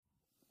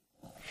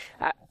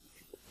I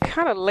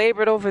kind of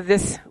labored over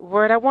this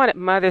word. I wanted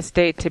Mother's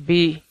Day to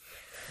be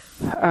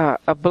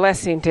a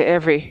blessing to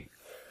every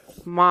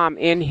mom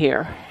in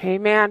here.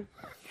 Amen.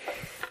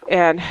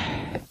 And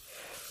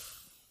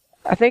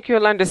I think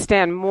you'll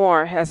understand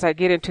more as I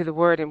get into the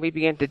word and we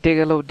begin to dig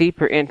a little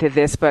deeper into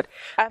this. But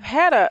I've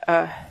had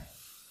a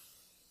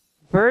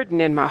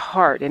burden in my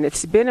heart, and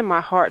it's been in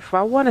my heart for,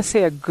 I want to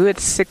say, a good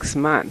 6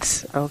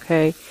 months,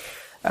 okay?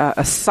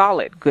 A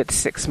solid good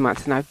 6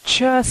 months. And I've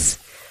just,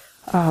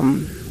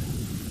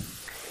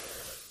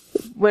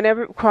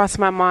 whenever it crossed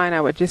my mind, I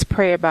would just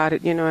pray about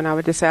it, and I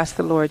would just ask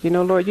the Lord,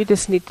 Lord, you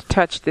just need to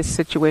touch this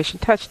situation,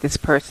 touch this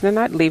person, and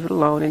not leave it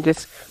alone and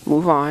just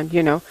move on,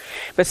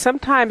 But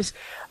sometimes,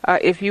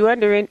 if you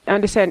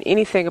understand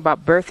anything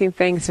about birthing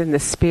things in the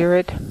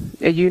spirit,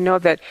 you know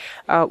that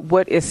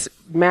what is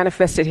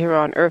manifested here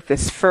on earth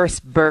is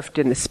first birthed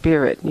in the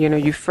spirit.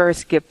 You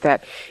first get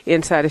that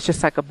inside. It's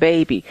just like a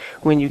baby.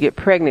 When you get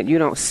pregnant, you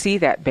don't see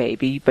that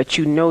baby, but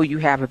you know you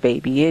have a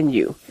baby in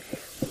you.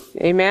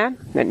 Amen?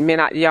 And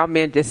y'all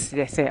men just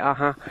say,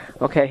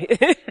 okay.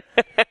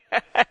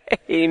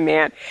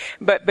 Amen.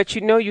 But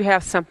you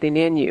have something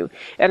in you.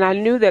 And I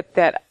knew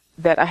that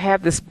I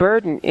have this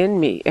burden in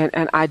me,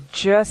 and I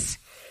just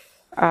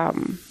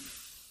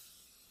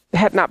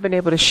had not been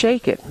able to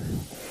shake it.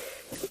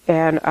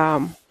 And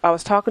I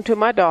was talking to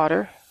my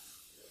daughter,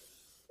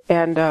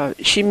 and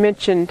she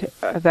mentioned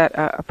that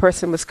a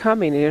person was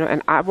coming,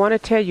 and I want to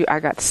tell you, I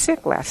got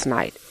sick last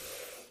night,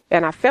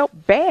 and I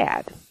felt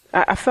bad.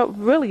 I felt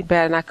really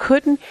bad, and I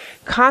couldn't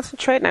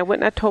concentrate, and I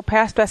went and I told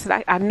Pastor, I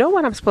said, I know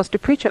what I'm supposed to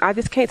preach, and I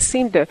just can't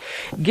seem to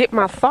get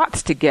my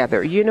thoughts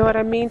together. You know what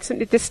I mean? So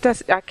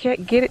I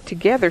can't get it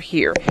together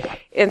here.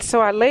 And so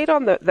I laid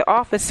on the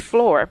office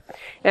floor,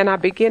 and I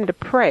began to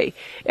pray.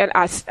 And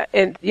a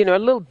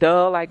little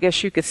dull, I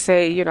guess you could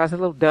say, I was a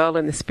little dull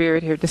in the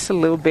spirit here, just a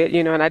little bit,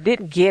 and I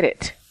didn't get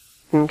it.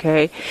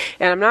 Okay.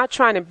 And I'm not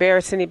trying to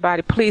embarrass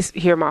anybody. Please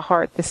hear my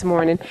heart this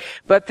morning.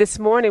 But this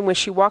morning, when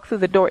she walked through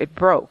the door, it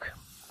broke.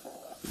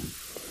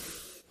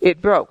 It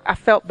broke. I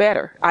felt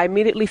better. I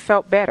immediately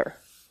felt better.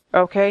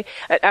 Okay?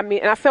 And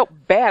I felt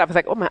bad. I was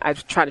like, I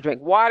was trying to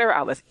drink water.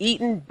 I was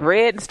eating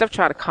bread and stuff,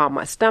 trying to calm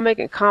my stomach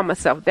and calm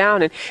myself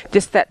down. And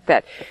just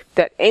that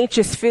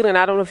anxious feeling.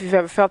 I don't know if you've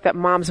ever felt that,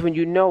 moms, when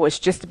it's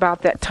just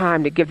about that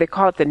time to give. They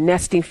call it the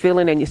nesting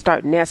feeling, and you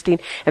start nesting.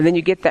 And then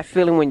you get that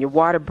feeling when your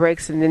water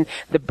breaks, and then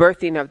the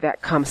birthing of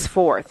that comes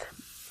forth.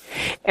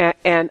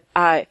 And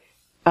I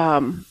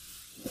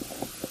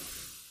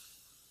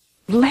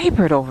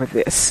labored over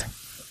this.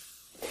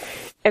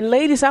 And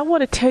ladies, I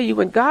want to tell you,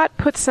 when God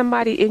puts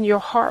somebody in your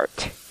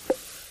heart,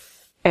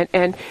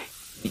 and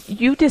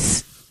you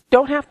just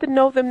don't have to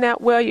know them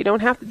that well, you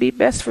don't have to be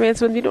best friends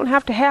with them, you don't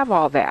have to have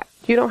all that.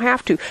 You don't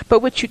have to.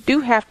 But what you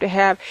do have to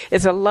have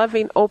is a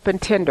loving, open,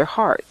 tender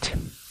heart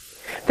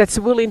that's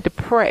willing to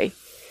pray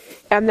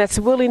and that's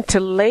willing to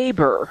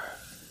labor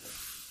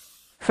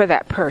for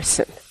that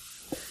person.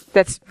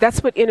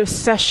 That's what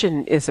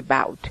intercession is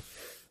about.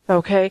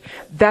 Okay,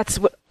 that's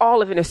what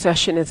all of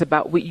intercession is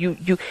about.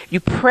 You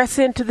press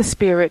into the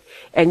Spirit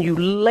and you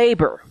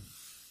labor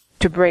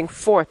to bring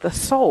forth a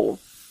soul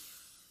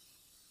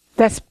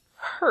that's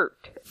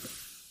hurt.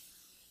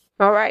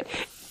 All right.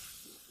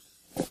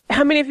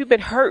 How many of you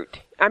been hurt?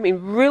 I mean,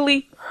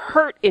 really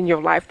hurt in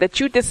your life that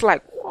you just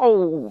like,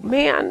 oh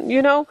man,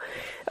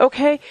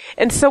 Okay.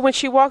 And so when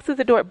she walked through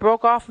the door, it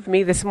broke off of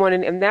me this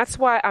morning. And that's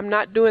why I'm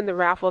not doing the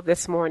raffle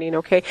this morning.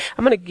 Okay.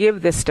 I'm going to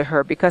give this to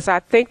her because I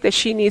think that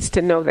she needs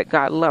to know that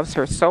God loves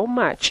her so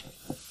much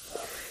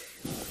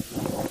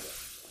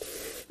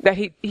that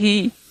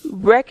he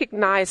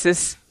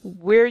recognizes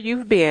where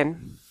you've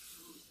been.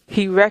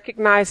 He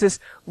recognizes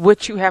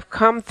what you have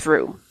come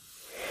through,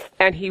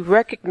 and he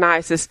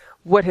recognizes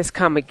what has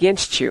come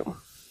against you.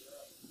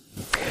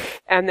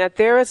 And that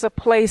there is a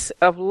place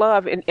of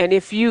love. And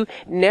if you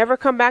never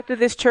come back to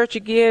this church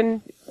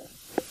again,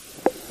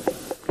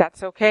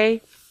 that's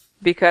okay.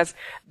 Because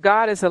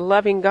God is a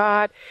loving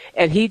God.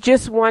 And he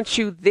just wants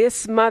you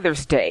this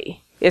Mother's Day.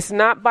 It's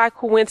not by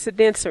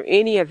coincidence or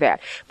any of that.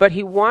 But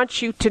he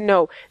wants you to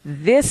know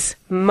this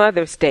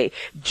Mother's Day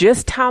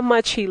just how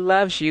much he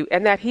loves you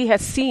and that he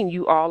has seen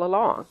you all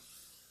along.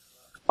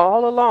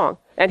 All along.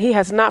 And he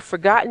has not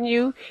forgotten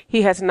you.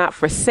 He has not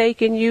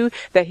forsaken you.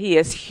 That he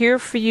is here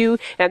for you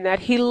and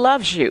that he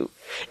loves you.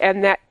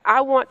 And that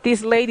I want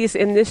these ladies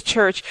in this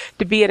church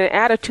to be in an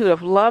attitude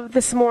of love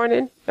this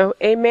morning. Oh,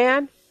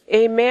 amen.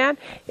 Amen.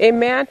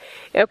 Amen.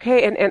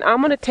 Okay. And I'm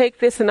going to take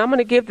this and I'm going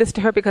to give this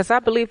to her because I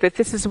believe that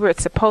this is where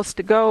it's supposed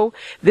to go.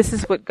 This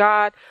is what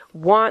God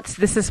wants.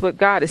 This is what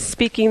God is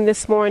speaking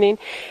this morning.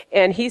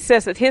 And he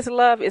says that his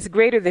love is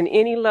greater than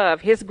any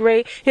love. His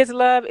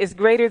love is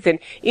greater than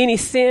any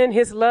sin.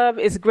 His love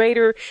is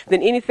greater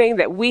than anything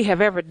that we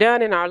have ever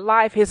done in our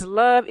life. His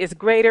love is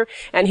greater,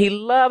 and he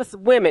loves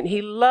women.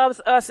 He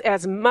loves us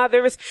as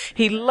mothers.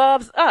 He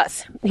loves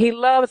us. He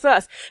loves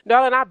us.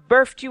 Darling, I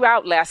birthed you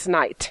out last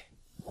night.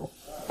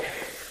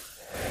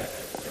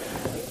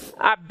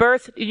 I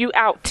birthed you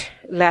out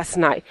last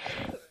night.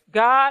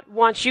 God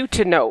wants you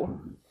to know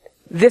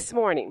this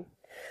morning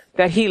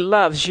that he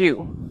loves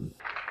you.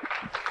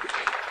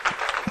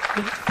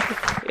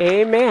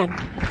 Amen.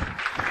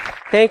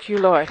 Thank you,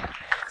 Lord.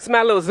 It's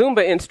my little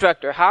Zumba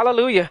instructor.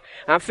 Hallelujah.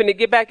 I'm finna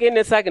get back in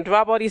this so I can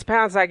drop all these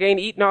pounds I gained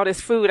eating all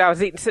this food I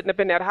was eating sitting up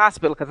in that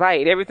hospital because I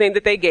ate everything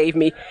that they gave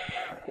me.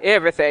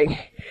 Everything.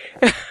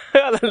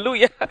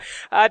 Hallelujah.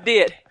 I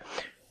did.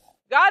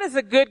 God is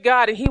a good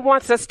God, and he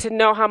wants us to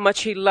know how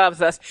much he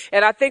loves us.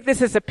 And I think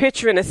this is a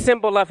picture and a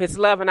symbol of his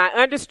love. And I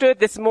understood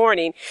this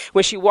morning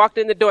when she walked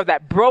in the door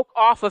that broke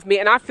off of me.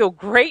 And I feel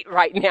great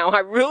right now. I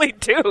really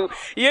do.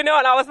 You know,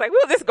 and I was like,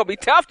 well, this is going to be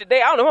tough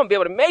today. I don't know if I'm going to be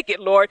able to make it,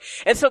 Lord.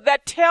 And so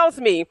that tells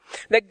me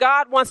that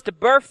God wants to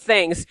birth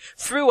things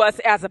through us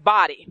as a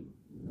body.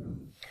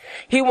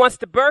 He wants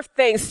to birth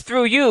things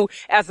through you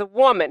as a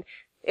woman.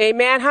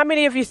 Amen. How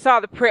many of you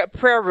saw the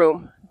prayer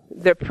room?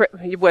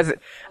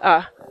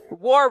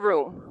 War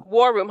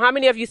room. How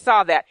many of you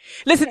saw that?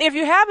 Listen, if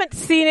you haven't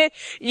seen it,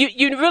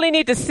 you really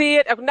need to see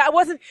it.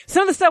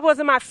 Some of the stuff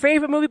wasn't my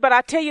favorite movie, but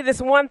I'll tell you this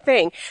one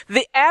thing.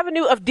 The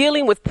avenue of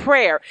dealing with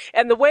prayer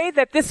and the way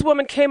that this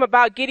woman came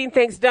about getting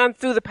things done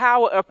through the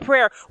power of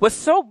prayer was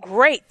so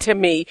great to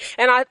me.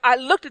 And I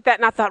looked at that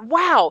and I thought,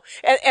 wow.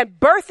 And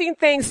birthing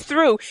things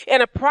through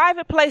in a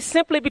private place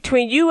simply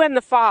between you and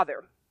the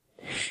Father.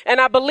 And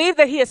I believe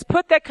that he has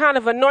put that kind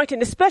of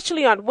anointing,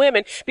 especially on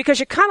women, because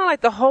you're kind of like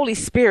the Holy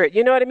Spirit.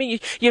 You know what I mean?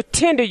 You're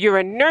tender. You're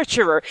a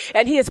nurturer.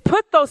 And he has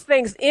put those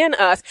things in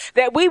us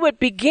that we would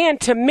begin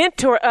to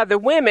mentor other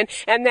women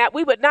and that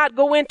we would not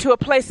go into a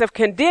place of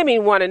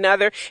condemning one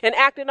another and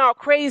acting all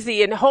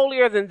crazy and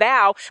holier than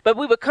thou, but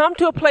we would come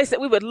to a place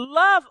that we would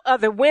love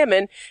other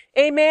women.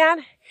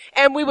 Amen.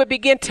 And we would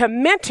begin to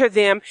mentor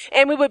them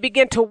and we would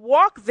begin to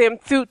walk them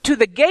through to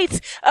the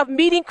gates of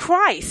meeting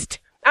Christ.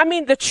 I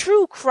mean, the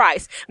true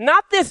Christ,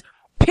 not this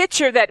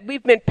picture that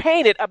we've been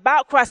painted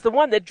about Christ, the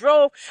one that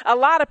drove a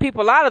lot of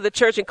people out of the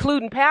church,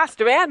 including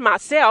pastor and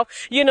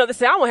myself. You know, they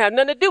say, I don't have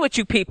nothing to do with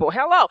you people.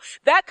 Hello.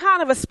 That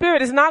kind of a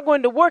spirit is not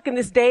going to work in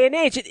this day and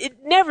age. It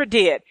never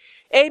did.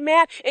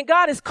 Amen. And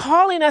God is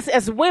calling us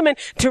as women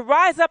to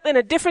rise up in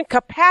a different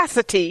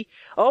capacity.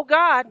 Oh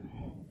God,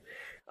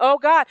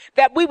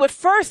 that we would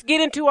first get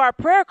into our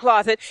prayer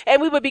closet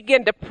and we would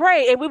begin to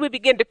pray and we would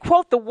begin to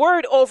quote the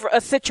word over a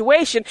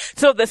situation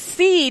so the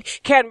seed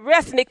can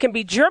rest and it can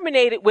be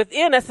germinated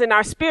within us in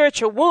our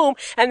spiritual womb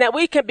and that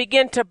we can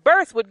begin to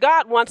birth what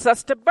God wants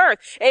us to birth.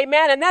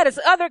 Amen. And that is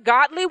other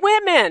godly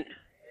women.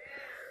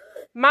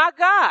 My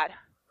God.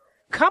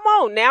 Come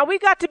on now. We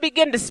got to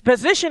begin to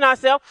position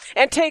ourselves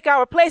and take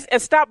our place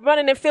and stop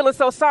running and feeling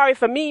so sorry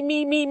for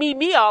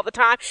me all the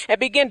time and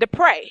begin to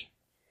pray.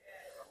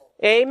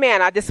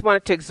 Amen. I just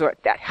wanted to exhort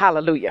that.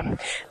 Hallelujah.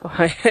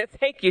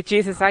 Thank you,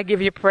 Jesus. I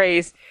give you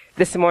praise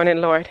this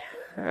morning, Lord.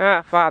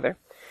 Father,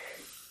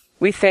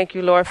 we thank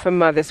you, Lord, for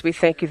mothers. We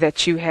thank you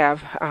that you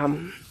have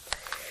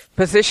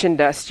positioned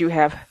us. You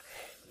have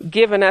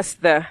given us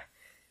the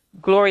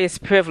glorious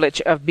privilege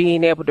of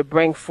being able to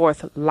bring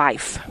forth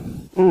life.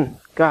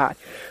 God,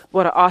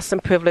 what an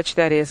awesome privilege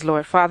that is,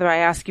 Lord. Father, I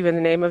ask you in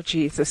the name of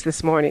Jesus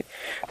this morning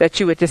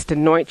that you would just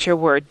anoint your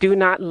word. Do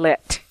not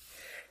let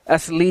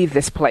us leave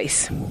this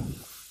place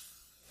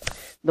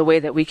the way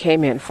that we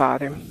came in,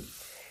 Father.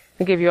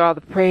 I give you all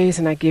the praise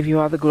and I give you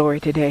all the glory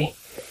today.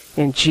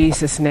 In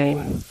Jesus'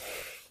 name,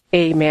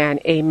 amen,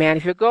 amen.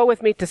 If you go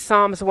with me to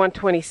Psalms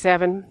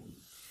 127,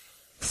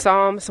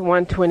 Psalms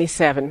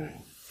 127.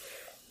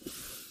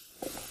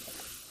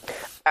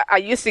 I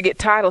used to get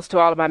titles to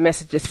all of my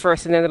messages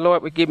first, and then the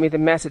Lord would give me the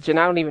message, and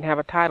I don't even have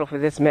a title for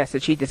this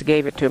message. He just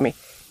gave it to me.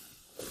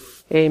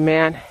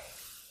 Amen.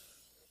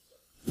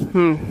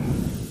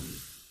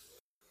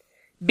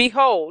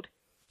 Behold,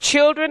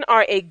 children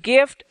are a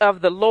gift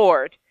of the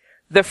Lord.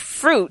 The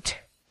fruit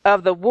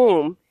of the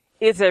womb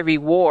is a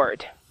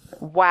reward.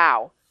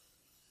 Wow.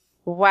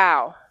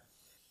 Wow.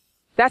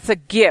 That's a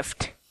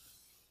gift.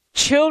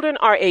 Children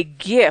are a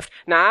gift.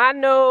 Now, I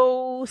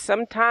know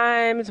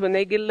sometimes when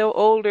they get a little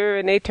older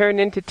and they turn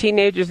into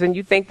teenagers and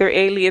you think they're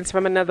aliens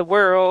from another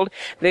world,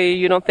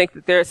 you don't think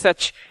that they're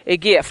such a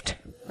gift.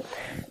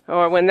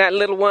 Or when that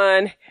little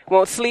one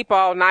won't sleep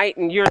all night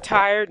and you're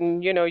tired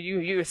and,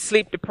 you're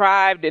sleep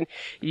deprived and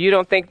you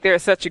don't think they're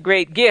such a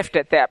great gift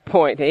at that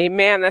point.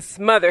 Amen. That's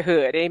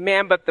motherhood.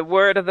 Amen. But the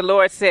word of the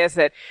Lord says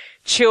that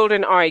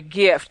children are a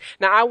gift.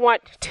 Now, I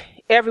want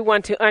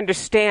everyone to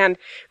understand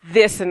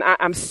this, and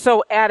I'm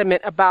so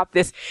adamant about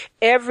this.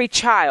 Every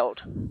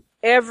child,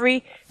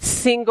 every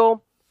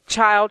single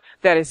child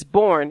that is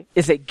born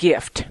is a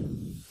gift.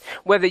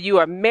 Whether you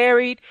are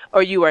married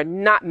or you are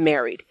not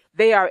married,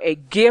 they are a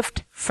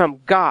gift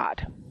from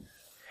God.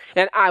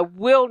 And I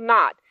will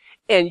not,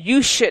 and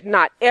you should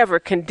not ever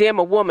condemn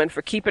a woman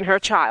for keeping her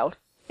child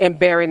and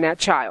bearing that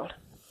child.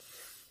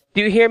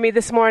 Do you hear me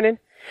this morning?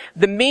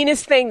 The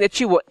meanest thing that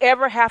you will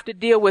ever have to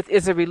deal with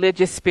is a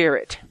religious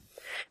spirit.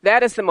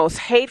 That is the most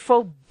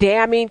hateful,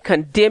 damning,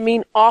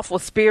 condemning, awful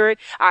spirit.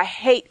 I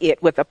hate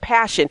it with a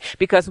passion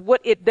because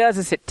what it does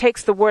is it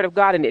takes the word of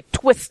God and it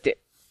twists it.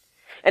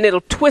 and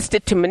it'll twist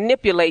it to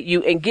manipulate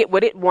you and get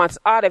what it wants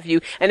out of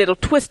you, and it'll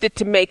twist it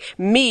to make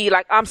me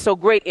like I'm so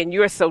great and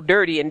you're so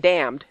dirty and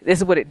damned. This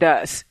is what it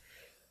does.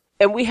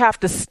 And we have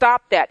to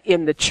stop that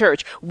in the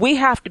church. We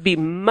have to be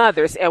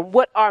mothers. And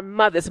what are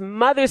mothers?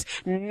 Mothers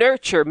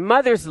nurture.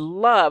 Mothers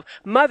love.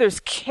 Mothers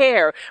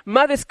care.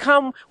 Mothers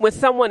come when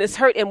someone is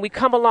hurt, and we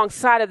come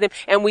alongside of them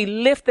and we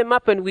lift them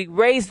up and we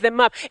raise them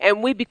up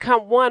and we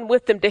become one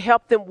with them to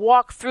help them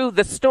walk through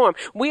the storm.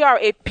 We are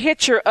a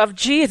picture of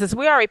Jesus.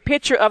 We are a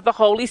picture of the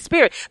Holy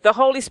Spirit. The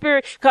Holy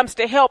Spirit comes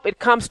to help. It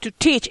comes to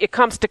teach. It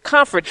comes to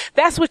comfort.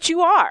 That's what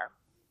you are.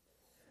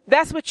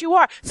 That's what you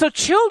are. So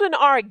children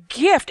are a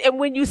gift. And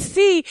when you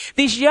see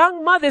these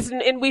young mothers,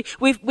 and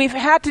we've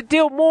had to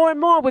deal more and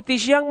more with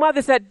these young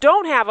mothers that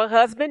don't have a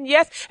husband.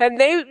 Yes. And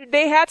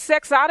they had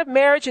sex out of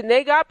marriage and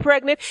they got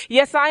pregnant.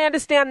 Yes, I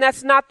understand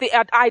that's not the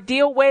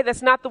ideal way.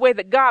 That's not the way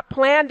that God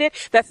planned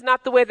it. That's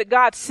not the way that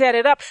God set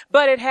it up,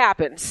 but it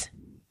happens.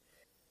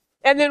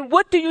 And then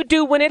what do you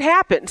do when it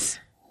happens?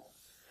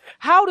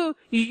 How do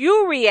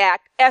you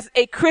react as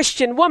a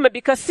Christian woman?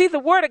 Because see, the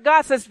word of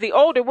God says the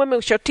older women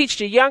shall teach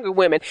the younger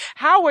women.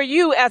 How are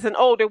you as an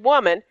older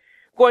woman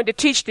going to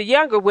teach the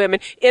younger women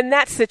in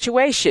that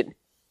situation?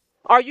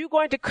 Are you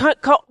going to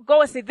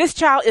go and say, this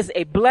child is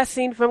a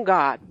blessing from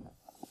God?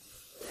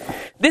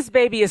 This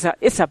baby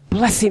it's a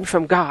blessing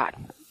from God.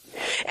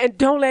 And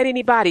don't let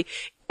anybody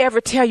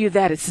ever tell you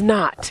that it's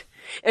not.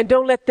 And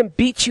don't let them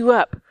beat you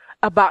up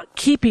about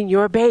keeping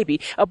your baby.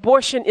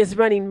 Abortion is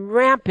running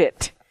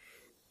rampant.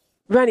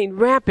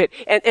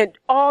 And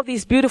all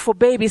these beautiful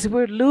babies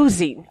we're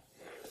losing.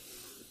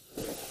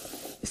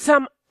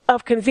 Some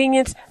of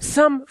convenience,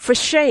 some for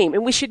shame.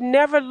 And we should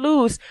never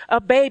lose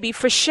a baby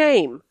for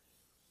shame.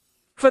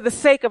 For the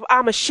sake of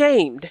I'm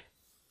ashamed.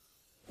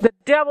 The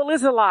devil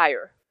is a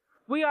liar.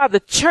 We are the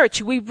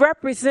church. We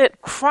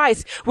represent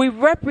Christ. We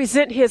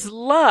represent his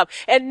love.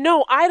 And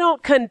no, I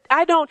don't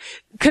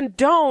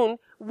condone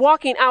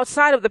walking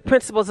outside of the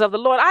principles of the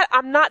Lord.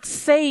 I'm not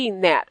saying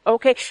that,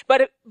 okay?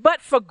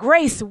 But for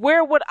grace,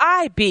 where would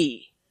I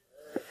be?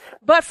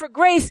 But for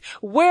grace,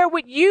 where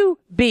would you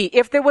be?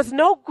 If there was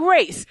no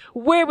grace,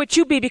 where would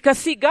you be? Because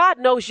see, God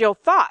knows your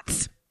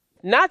thoughts,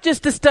 not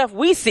just the stuff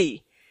we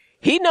see.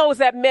 He knows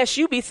that mess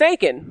you be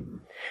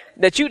thinking,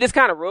 that you just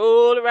kind of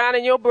roll around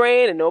in your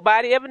brain and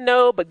nobody ever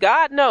know, but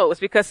God knows,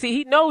 because see,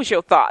 he knows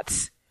your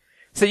thoughts.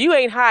 So you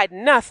ain't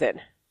hiding nothing.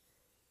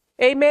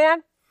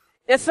 Amen?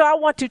 And so I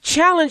want to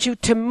challenge you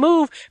to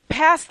move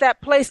past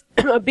that place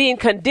of being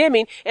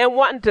condemning and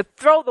wanting to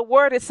throw the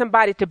word at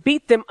somebody to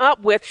beat them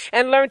up with,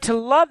 and learn to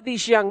love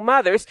these young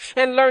mothers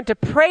and learn to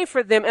pray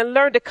for them and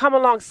learn to come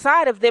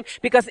alongside of them,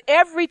 because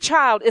every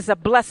child is a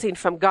blessing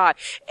from God.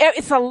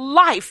 It's a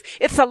life.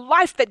 It's a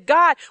life that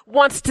God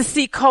wants to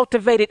see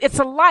cultivated. It's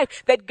a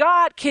life that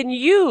God can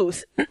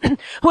use.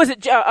 Who is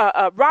it?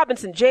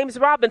 James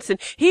Robinson.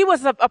 He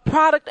was a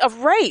product of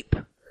rape.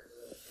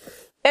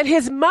 And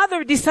his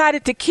mother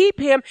decided to keep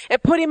him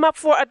and put him up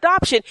for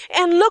adoption.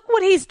 And look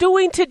what he's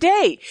doing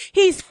today.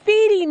 He's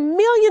feeding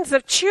millions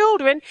of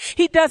children.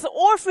 He does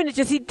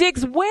orphanages. He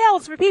digs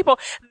wells for people.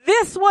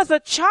 This was a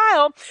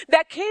child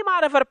that came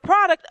out of a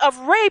product of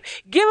rape,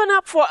 given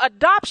up for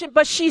adoption.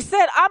 But she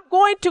said, I'm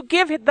going to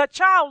give the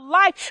child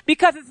life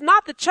because it's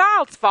not the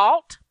child's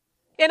fault.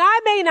 And I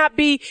may not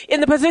be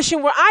in the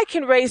position where I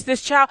can raise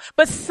this child,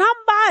 but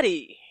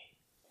somebody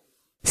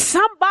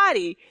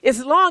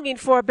is longing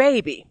for a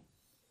baby.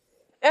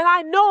 And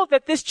I know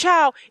that this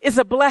child is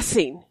a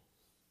blessing.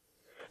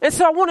 And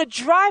so I want to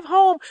drive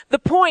home the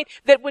point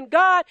that when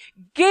God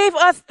gave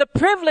us the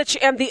privilege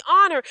and the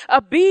honor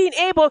of being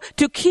able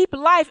to keep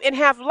life and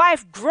have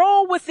life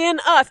grow within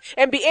us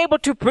and be able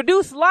to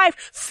produce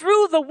life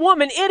through the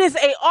woman, it is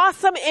an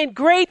awesome and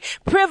great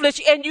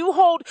privilege, and you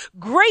hold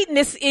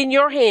greatness in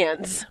your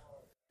hands.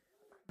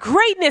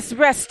 Greatness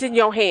rests in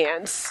your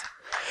hands.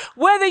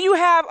 Whether you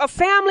have a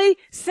family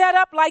set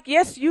up like,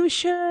 yes, you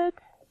should,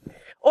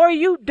 or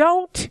you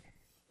don't,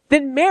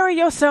 then marry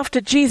yourself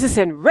to Jesus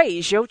and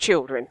raise your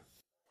children.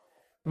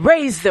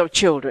 Raise their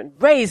children.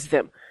 Raise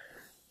them.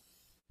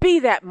 Be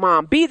that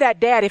mom. Be that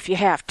dad if you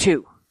have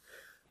to.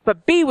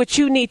 But be what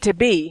you need to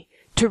be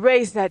to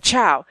raise that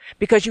child,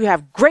 because you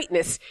have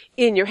greatness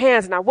in your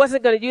hands. And I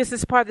wasn't going to use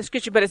this part of the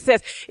scripture, but it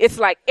says it's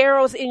like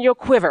arrows in your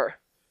quiver.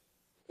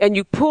 And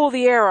you pull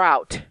the arrow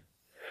out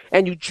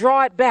and you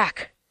draw it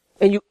back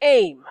and you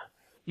aim.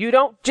 You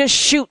don't just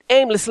shoot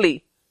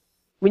aimlessly.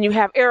 When you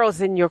have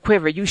arrows in your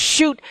quiver, you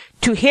shoot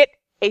to hit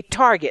a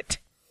target.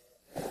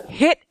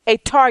 Hit a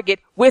target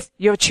with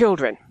your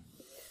children.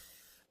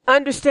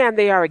 Understand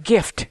they are a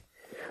gift.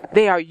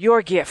 They are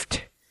your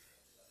gift.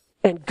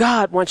 And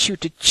God wants you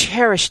to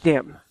cherish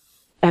them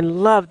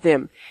and love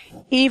them,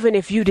 even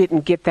if you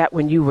didn't get that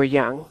when you were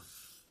young.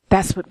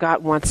 That's what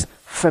God wants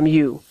from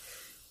you.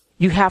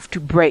 You have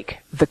to break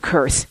the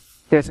curse.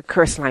 There's a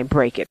curse line.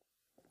 Break it.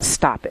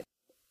 Stop it.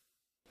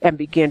 And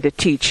begin to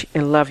teach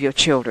and love your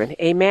children.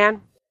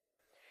 Amen?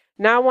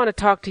 Now I want to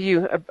talk to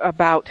you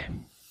about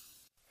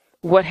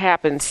what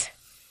happens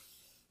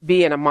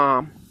being a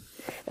mom.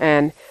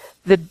 And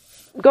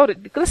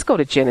let's go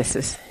to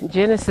Genesis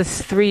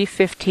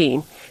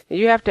 3:15.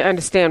 You have to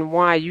understand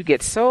why you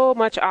get so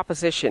much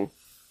opposition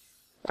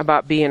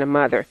about being a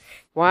mother.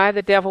 Why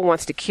the devil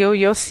wants to kill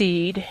your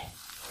seed,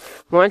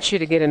 wants you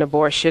to get an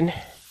abortion,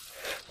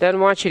 doesn't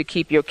want you to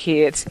keep your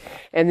kids,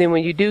 and then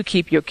when you do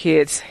keep your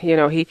kids, he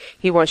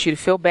wants you to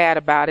feel bad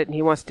about it, and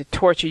he wants to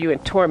torture you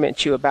and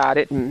torment you about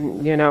it,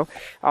 and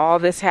all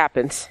this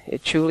happens.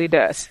 It truly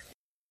does.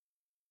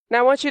 Now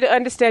I want you to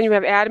understand you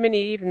have Adam and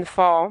Eve in the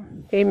fall.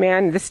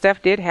 Amen. This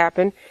stuff did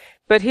happen.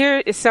 But here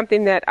is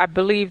something that I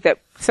believe that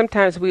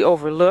sometimes we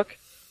overlook,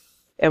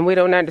 and we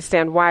don't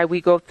understand why we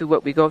go through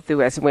what we go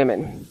through as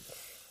women.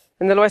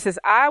 And the Lord says,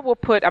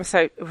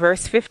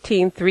 verse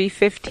 15,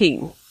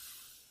 3:15.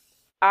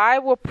 I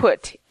will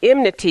put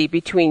enmity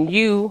between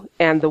you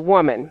and the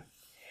woman,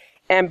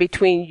 and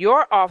between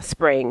your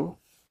offspring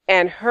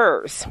and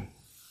hers.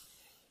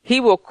 He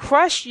will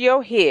crush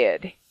your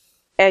head,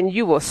 and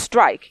you will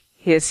strike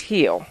his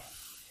heel.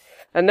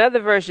 Another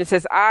version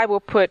says, I will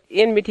put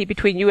enmity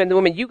between you and the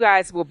woman. You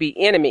guys will be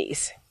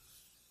enemies.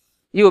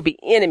 You will be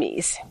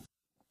enemies.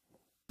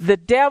 The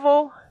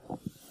devil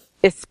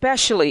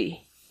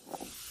especially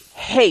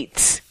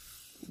hates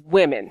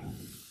women,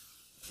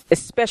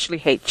 especially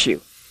hates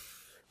you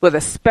with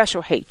a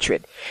special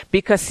hatred.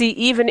 Because see,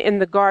 even in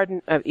the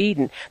Garden of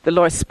Eden, the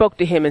Lord spoke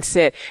to him and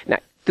said, now,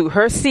 through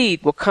her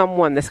seed will come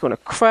one that's going to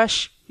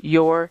crush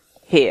your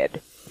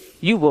head.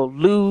 You will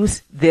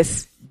lose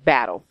this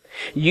battle.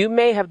 You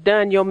may have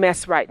done your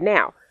mess right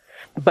now,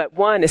 but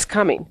one is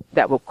coming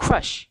that will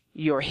crush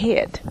your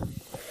head.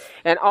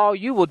 And all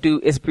you will do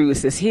is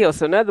bruise his heel.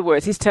 So in other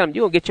words, he's telling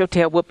you, you're going to get your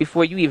tail whooped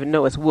before you even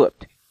know it's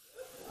whooped.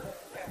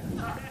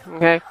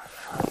 Okay?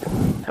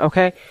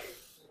 Okay?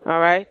 All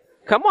right?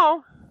 Come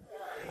on.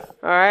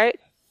 All right?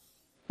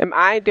 And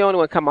I ain't the only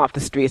one come off the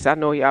streets. I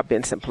know y'all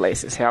been some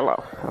places.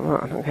 Hello. Come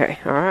on. Okay.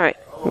 All right.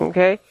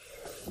 Okay.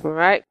 All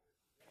right.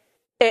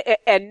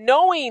 And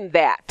knowing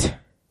that,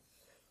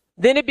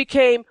 then it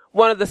became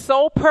one of the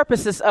sole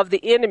purposes of the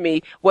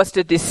enemy was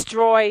to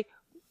destroy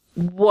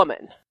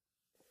woman,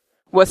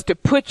 was to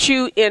put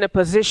you in a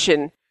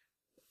position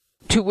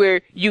to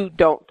where you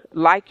don't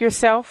like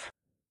yourself,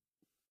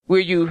 where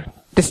you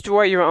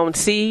destroy your own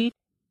seed,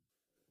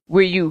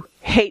 where you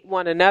hate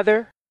one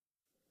another.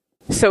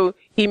 So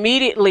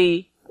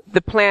immediately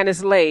the plan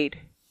is laid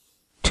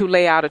to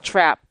lay out a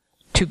trap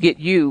to get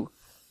you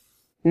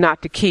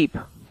not to keep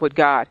what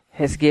God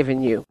has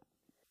given you.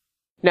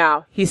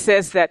 Now, he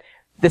says that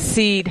the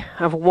seed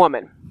of a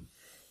woman,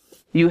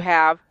 you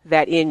have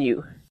that in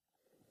you.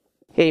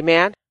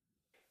 Amen.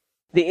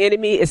 The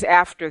enemy is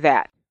after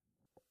that.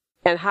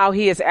 And how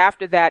he is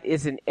after that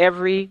is in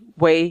every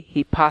way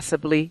he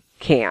possibly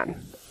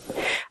can.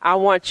 I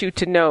want you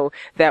to know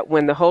that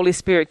when the Holy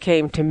Spirit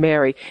came to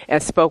Mary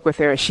and spoke with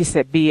her, and she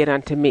said, be it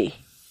unto me.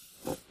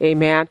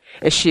 Amen.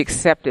 And she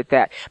accepted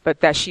that. But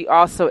that she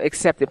also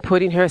accepted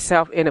putting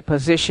herself in a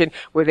position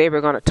where they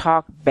were going to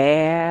talk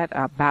bad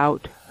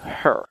about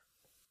her.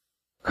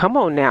 Come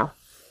on now.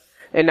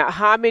 And now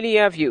how many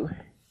of you,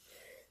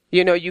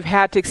 you've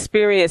had to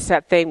experience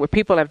that thing where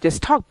people have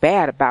just talked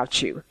bad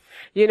about you.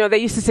 They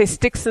used to say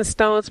sticks and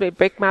stones may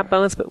break my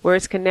bones, but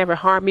words can never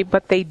harm me.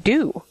 But they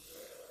do.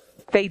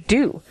 They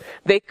do.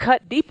 They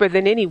cut deeper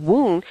than any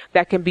wound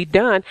that can be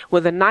done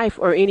with a knife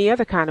or any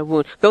other kind of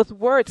wound. Those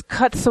words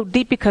cut so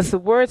deep because the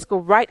words go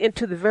right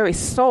into the very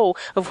soul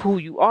of who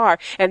you are,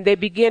 and they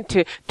begin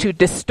to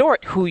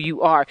distort who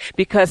you are.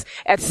 Because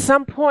at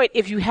some point,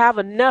 if you have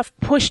enough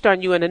pushed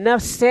on you and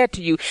enough said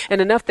to you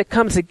and enough that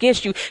comes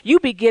against you, you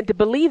begin to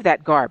believe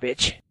that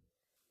garbage.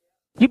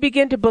 You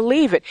begin to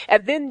believe it.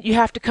 And then you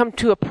have to come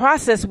to a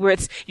process where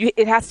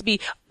it has to be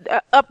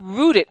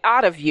uprooted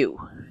out of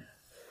you.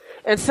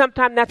 And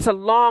sometimes that's a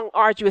long,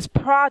 arduous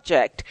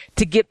project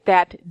to get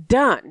that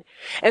done.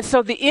 And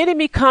so the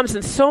enemy comes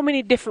in so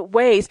many different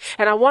ways.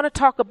 And I want to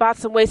talk about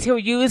some ways he'll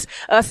use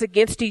us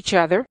against each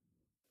other.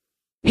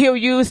 He'll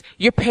use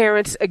your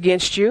parents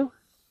against you.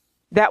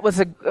 That was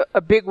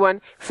a big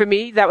one for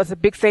me. That was a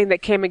big thing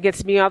that came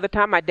against me all the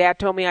time. My dad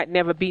told me I'd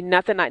never be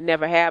nothing. I'd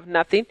never have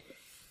nothing.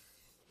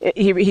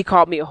 He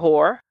called me a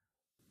whore.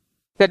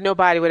 That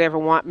nobody would ever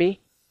want me.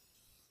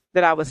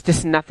 That I was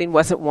just nothing,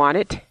 wasn't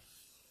wanted.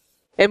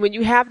 And when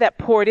you have that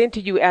poured into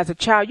you as a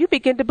child, you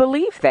begin to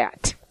believe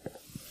that.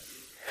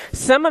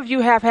 Some of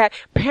you have had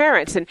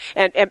parents and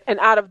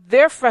out of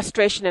their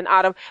frustration and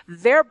out of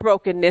their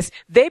brokenness,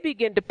 they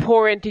begin to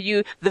pour into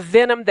you the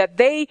venom that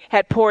they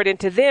had poured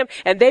into them,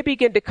 and they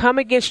begin to come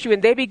against you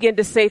and they begin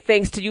to say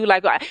things to you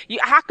like,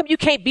 how come you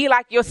can't be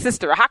like your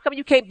sister? Or how come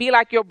you can't be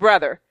like your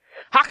brother?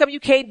 How come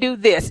you can't do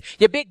this?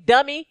 You big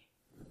dummy.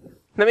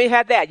 Let me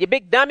have that. You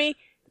big dummy,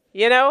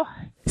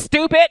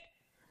 stupid.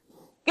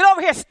 Get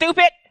over here,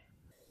 stupid.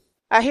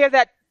 I hear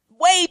that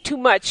way too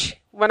much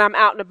when I'm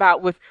out and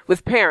about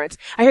with parents.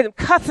 I hear them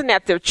cussing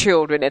at their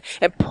children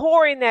and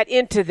pouring that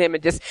into them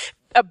and just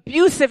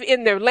abusive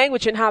in their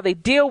language and how they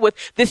deal with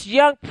this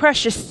young,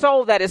 precious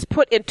soul that is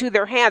put into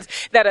their hands,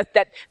 that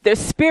their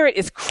spirit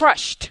is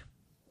crushed.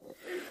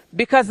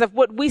 because of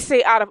what we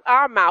say out of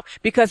our mouth,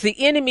 because the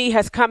enemy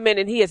has come in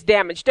and he has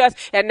damaged us,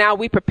 and now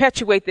we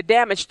perpetuate the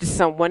damage to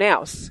someone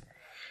else.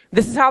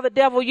 This is how the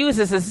devil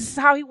uses us. This is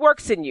how he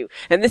works in you.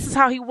 And this is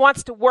how he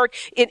wants to work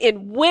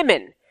in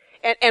women.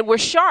 And we're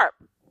sharp.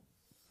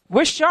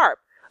 We're sharp.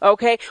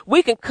 Okay.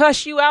 We can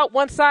cuss you out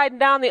one side and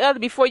down the other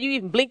before you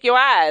even blink your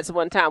eyes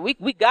one time.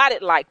 We got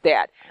it like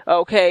that.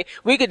 Okay.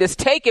 We could just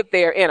take it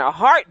there in a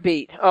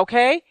heartbeat.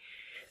 Okay.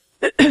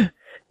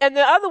 And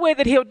the other way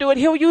that he'll do it,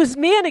 he'll use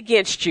men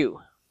against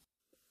you.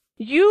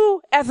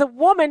 You as a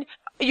woman,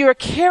 you're a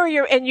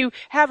carrier and you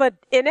have an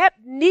inept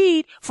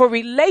need for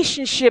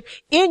relationship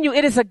in you.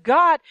 It is a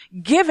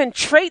God-given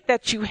trait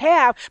that you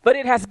have, but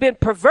it has been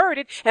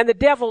perverted and the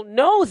devil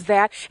knows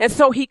that. And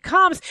so he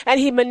comes and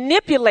he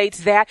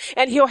manipulates that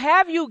and he'll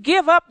have you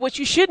give up what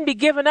you shouldn't be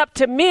giving up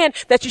to men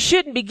that you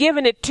shouldn't be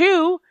giving it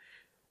to,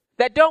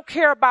 that don't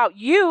care about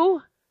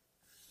you,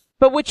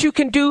 but what you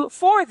can do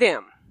for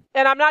them.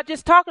 And I'm not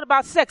just talking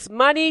about sex,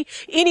 money,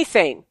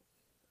 anything.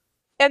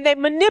 And they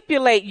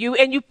manipulate you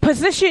and you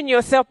position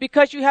yourself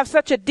because you have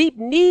such a deep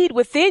need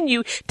within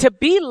you to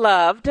be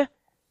loved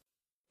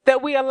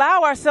that we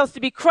allow ourselves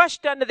to be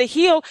crushed under the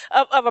heel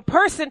of a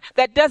person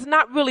that does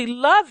not really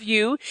love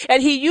you.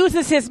 And he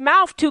uses his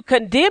mouth to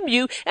condemn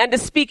you and to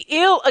speak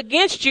ill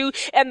against you.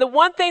 And the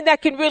one thing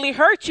that can really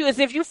hurt you is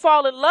if you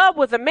fall in love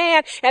with a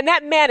man and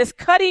that man is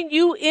cutting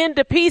you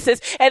into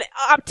pieces. And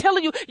I'm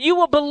telling you, you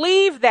will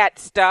believe that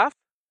stuff.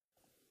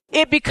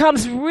 It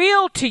becomes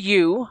real to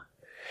you.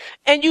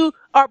 And you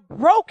are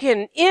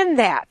broken in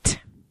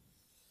that.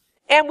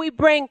 And we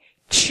bring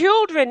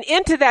children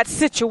into that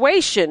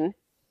situation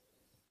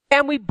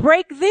and we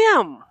break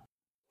them.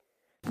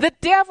 The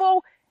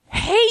devil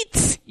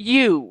hates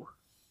you.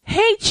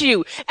 Hates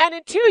you. And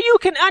until you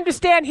can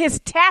understand his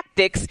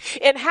tactics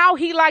and how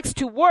he likes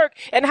to work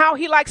and how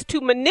he likes to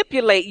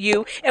manipulate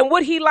you and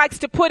what he likes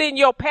to put in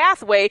your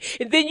pathway,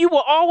 then you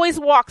will always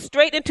walk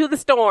straight into the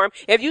storm.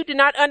 If you do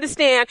not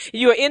understand,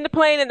 you are in the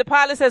plane and the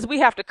pilot says we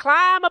have to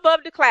climb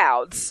above the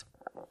clouds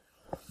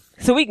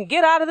so we can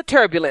get out of the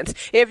turbulence.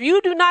 If you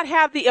do not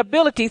have the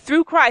ability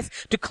through Christ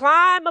to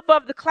climb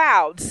above the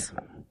clouds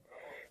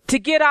to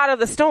get out of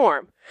the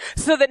storm,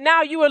 so that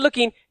now you are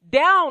looking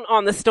down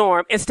on the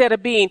storm instead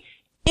of being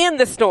in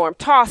the storm,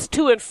 tossed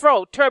to and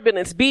fro,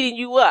 turbulence beating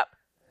you up,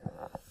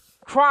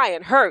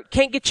 crying, hurt,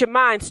 can't get your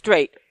mind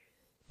straight,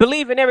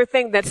 believing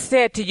everything that's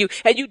said to you,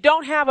 and you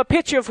don't have a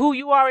picture of who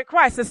you are in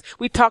Christ. As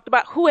we talked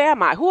about, who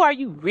am I? Who are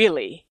you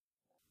really?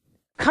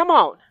 Come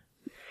on.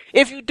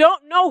 If you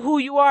don't know who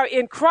you are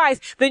in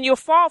Christ, then you'll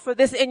fall for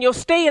this and you'll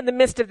stay in the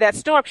midst of that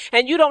storm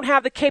and you don't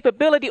have the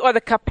capability or the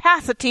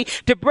capacity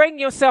to bring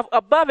yourself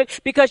above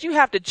it because you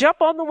have to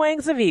jump on the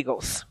wings of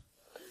eagles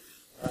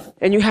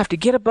and you have to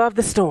get above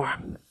the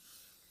storm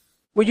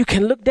where you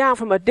can look down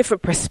from a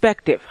different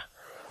perspective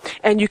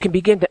and you can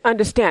begin to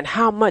understand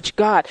how much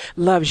God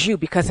loves you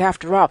because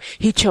after all,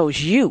 he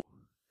chose you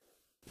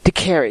to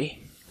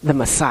carry the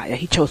Messiah.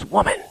 He chose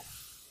woman.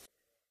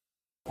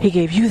 He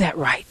gave you that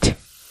right.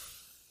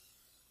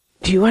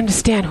 Do you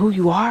understand who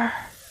you are?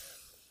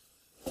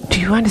 Do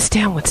you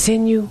understand what's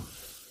in you?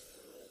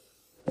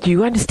 Do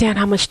you understand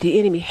how much the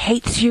enemy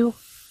hates you?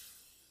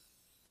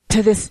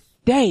 To this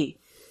day,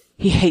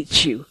 he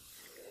hates you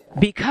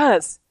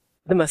because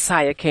the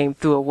Messiah came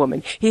through a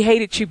woman. He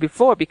hated you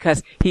before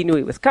because he knew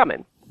he was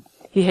coming.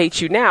 He hates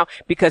you now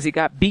because he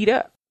got beat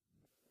up.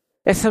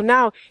 And so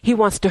now he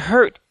wants to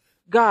hurt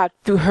God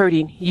through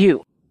hurting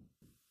you.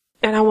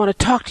 And I want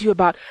to talk to you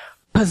about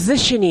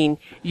positioning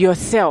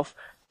yourself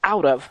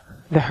out of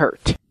the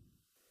hurt.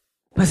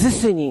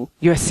 Positioning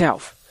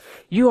yourself.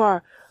 You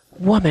are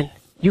woman.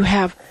 You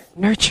have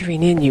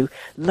nurturing in you.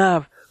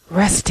 Love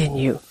rests in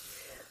you.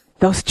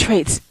 Those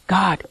traits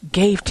God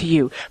gave to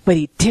you, but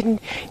he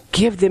didn't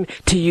give them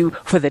to you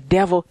for the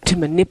devil to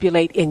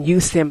manipulate and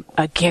use them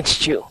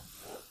against you.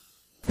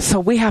 So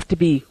we have to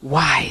be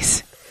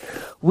wise.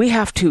 We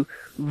have to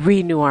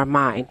renew our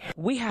mind.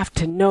 We have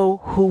to know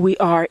who we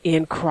are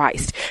in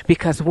Christ,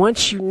 because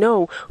once you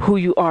know who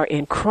you are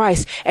in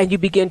Christ and you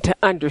begin to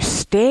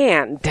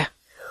understand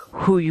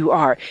who you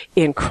are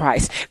in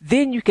Christ,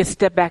 then you can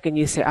step back and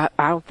you say,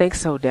 I don't think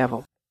so,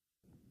 devil.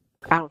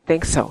 I don't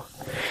think so.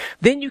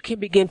 Then you can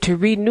begin to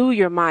renew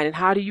your mind. And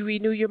how do you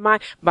renew your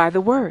mind? By the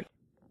word.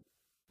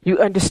 You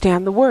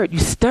understand the word. You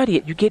study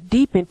it. You get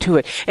deep into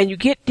it. And you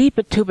get deep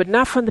into it, but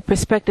not from the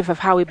perspective of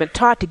how we've been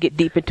taught to get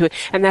deep into it.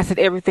 And that's that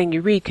everything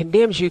you read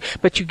condemns you,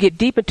 but you get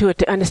deep into it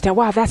to understand,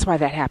 wow, that's why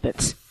that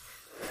happens.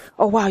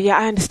 Oh, wow, yeah,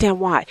 I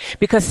understand why.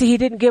 Because, see, he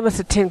didn't give us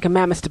the 10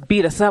 Commandments to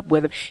beat us up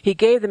with them. He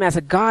gave them as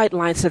a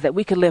guideline so that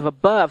we could live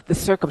above the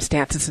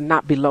circumstances and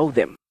not below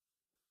them.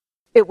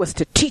 It was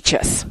to teach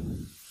us,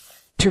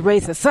 to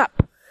raise us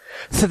up,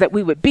 so that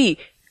we would be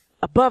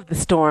above the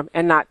storm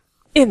and not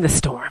in the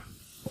storm.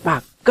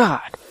 My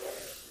God,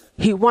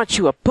 he wants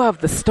you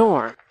above the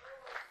storm.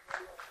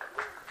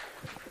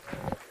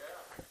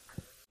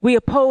 We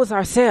oppose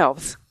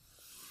ourselves.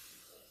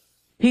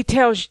 He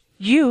tells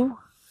you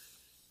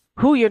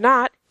who you're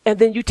not, and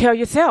then you tell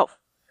yourself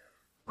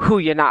who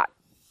you're not.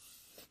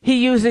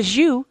 He uses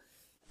you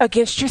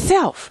against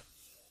yourself.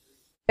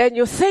 And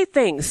you'll say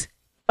things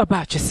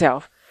about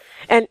yourself.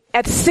 And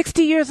at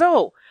 60 years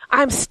old,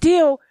 I'm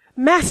still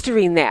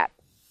mastering that.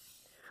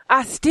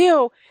 I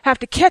still have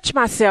to catch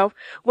myself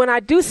when I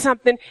do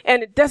something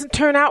and it doesn't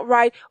turn out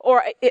right,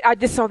 or I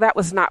just saw that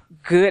was not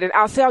good. And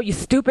I'll say, oh, you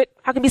stupid.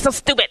 How can you be so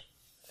stupid?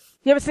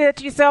 You ever say that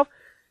to yourself?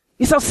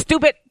 You're so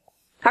stupid.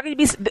 How can you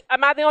be,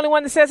 am I the only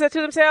one that says that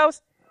to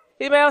themselves?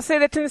 Anybody else say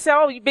that to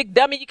themselves? Oh, you big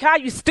dummy,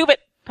 you stupid.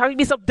 How can you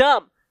be so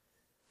dumb?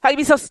 How can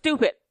you be so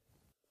stupid?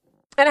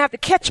 And I have to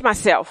catch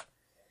myself.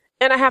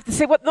 And I have to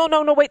say, what?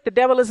 No, wait, the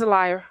devil is a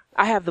liar.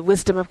 I have the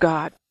wisdom of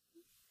God.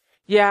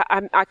 Yeah,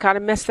 I kind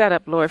of messed that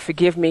up, Lord.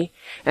 Forgive me.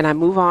 And I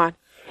move on.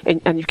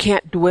 And you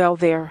can't dwell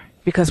there,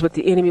 because what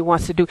the enemy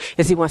wants to do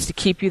is he wants to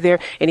keep you there,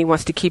 and he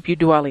wants to keep you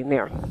dwelling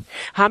there.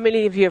 How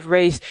many of you have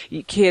raised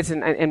kids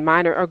and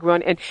mine are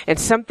grown, and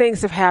some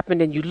things have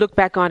happened, and you look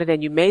back on it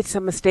and you made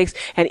some mistakes,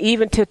 and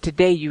even to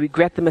today you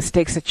regret the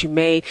mistakes that you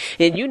made,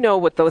 and you know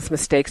what those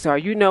mistakes are.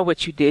 You know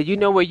what you did. You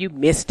know where you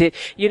missed it.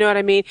 You know what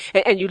I mean?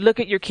 And you look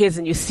at your kids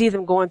and you see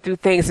them going through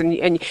things, and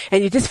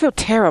you just feel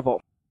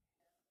terrible.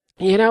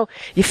 You know,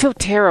 you feel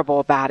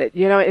terrible about it,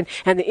 you know,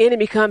 and the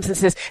enemy comes and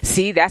says,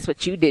 see, that's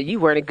what you did. You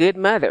weren't a good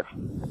mother.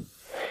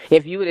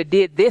 If you would have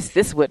did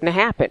this wouldn't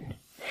have happened.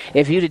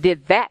 If you'd have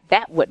did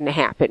that wouldn't have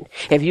happened.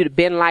 If you'd have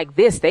been like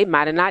this, they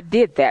might have not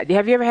did that.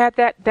 Have you ever had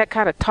that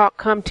kind of talk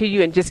come to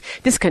you and just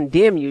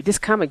condemn you,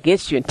 just come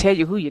against you and tell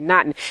you who you're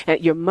not,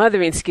 and your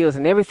mothering skills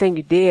and everything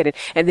you did,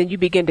 and then you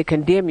begin to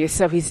condemn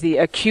yourself? He's the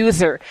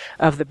accuser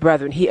of the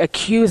brethren. He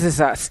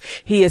accuses us.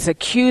 He is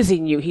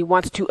accusing you. He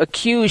wants to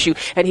accuse you,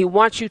 and he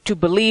wants you to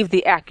believe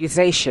the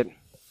accusation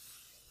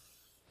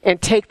and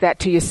take that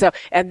to yourself,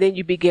 and then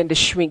you begin to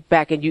shrink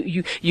back, and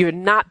you're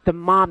not the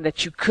mom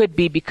that you could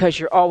be because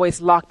you're always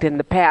locked in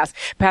the past.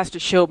 Pastor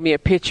showed me a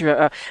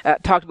picture,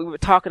 we were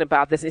talking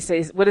about this, and he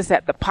says, what is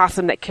that? The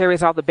possum that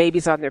carries all the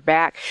babies on their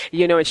back,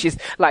 you know, and she's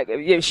like,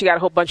 she got a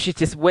whole bunch, she's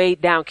just weighed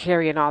down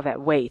carrying all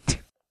that weight.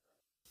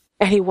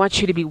 And he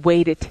wants you to be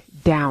weighted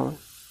down.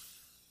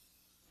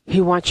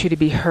 He wants you to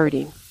be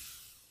hurting.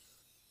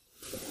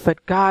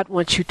 But God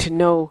wants you to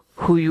know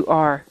who you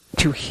are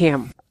to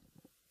him.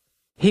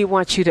 He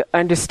wants you to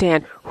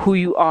understand who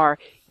you are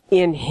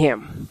in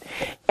him.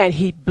 And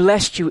he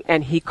blessed you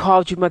and he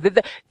called you mother.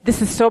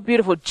 This is so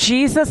beautiful.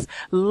 Jesus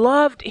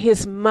loved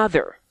his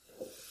mother.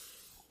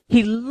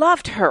 He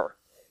loved her.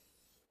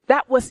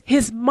 That was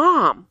his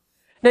mom.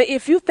 Now,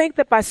 if you think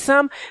that by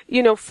some,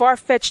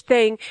 far-fetched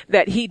thing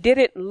that he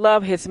didn't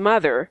love his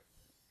mother,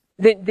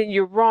 then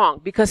you're wrong,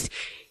 because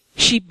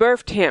she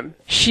birthed him.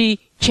 She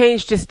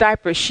changed his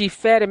diapers. She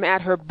fed him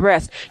at her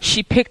breast.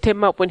 She picked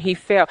him up when he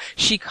fell.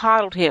 She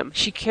coddled him.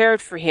 She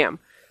cared for him.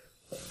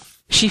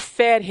 She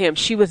fed him.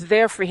 She was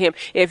there for him.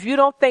 If you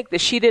don't think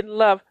that she didn't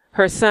love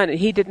her son and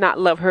he did not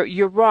love her,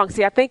 you're wrong.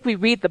 See, I think we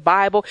read the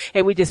Bible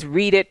and we just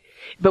read it,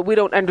 but we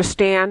don't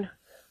understand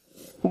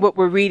what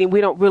we're reading.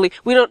 We don't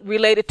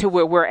relate it to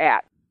where we're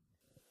at.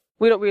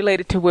 We don't relate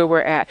it to where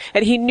we're at.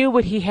 And he knew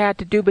what he had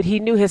to do, but he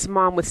knew his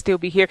mom would still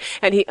be here.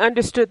 And he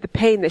understood the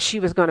pain that she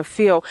was going to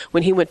feel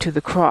when he went to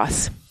the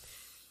cross.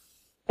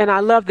 And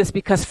I love this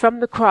because from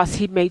the cross,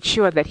 he made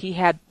sure that he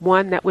had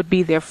one that would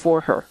be there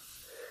for her,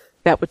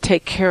 that would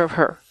take care of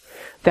her,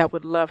 that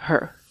would love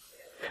her.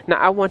 Now,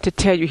 I want to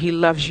tell you, he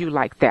loves you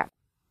like that.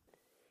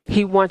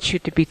 He wants you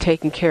to be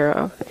taken care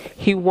of.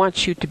 He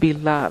wants you to be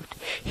loved.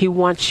 He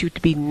wants you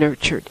to be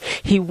nurtured.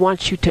 He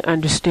wants you to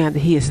understand that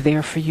he is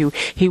there for you.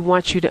 He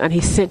wants you to, and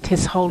he sent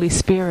his Holy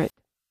Spirit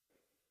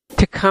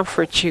to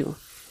comfort you,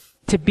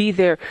 to be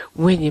there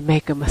when you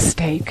make a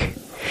mistake,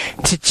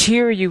 to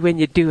cheer you when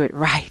you do it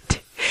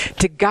right,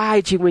 to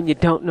guide you when you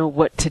don't know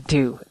what to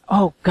do.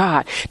 Oh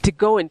God, to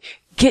go and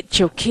get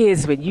your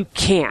kids when you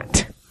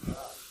can't.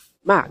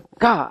 My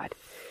God,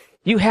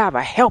 you have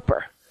a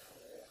helper.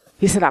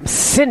 He said, I'm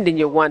sending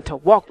you one to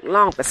walk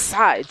along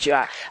beside you.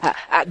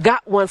 I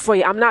got one for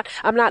you. I'm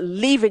not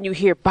leaving you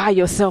here by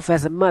yourself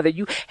as a mother.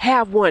 You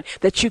have one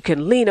that you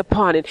can lean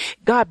upon, and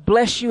God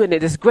bless you. And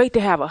it is great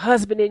to have a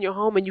husband in your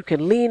home and you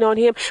can lean on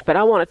him. But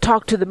I want to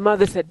talk to the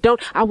mothers that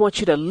don't. I want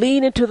you to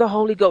lean into the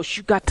Holy Ghost.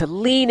 You got to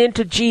lean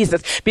into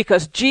Jesus,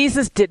 because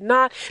Jesus did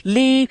not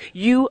leave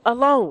you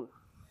alone.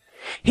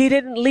 He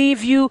didn't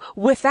leave you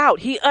without.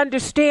 He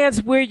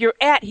understands where you're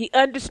at. He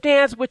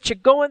understands what you're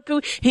going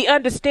through. He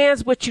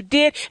understands what you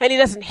did, and he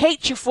doesn't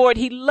hate you for it.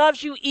 He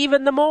loves you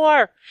even the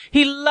more.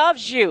 He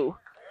loves you.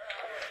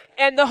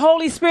 And the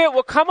Holy Spirit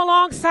will come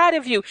alongside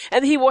of you,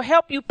 and he will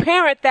help you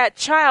parent that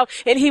child,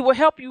 and he will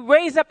help you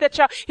raise up that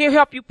child. He'll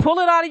help you pull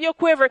it out of your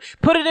quiver,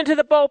 put it into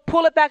the bowl,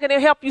 pull it back, and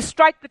he'll help you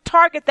strike the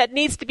target that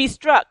needs to be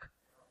struck.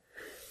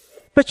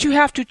 But you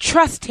have to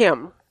trust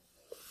him.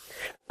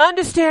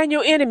 Understand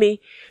your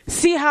enemy.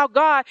 See how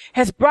God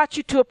has brought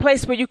you to a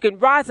place where you can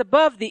rise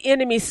above the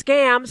enemy's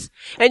scams,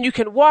 and you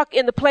can walk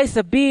in the place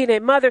of being a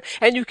mother,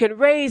 and you can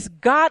raise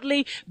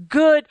godly,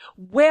 good,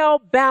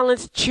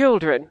 well-balanced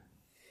children.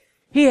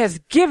 He has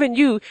given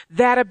you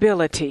that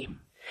ability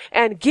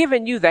and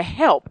given you the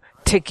help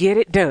to get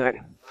it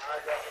done.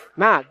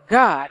 My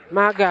God,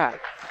 my God,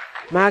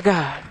 my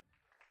God,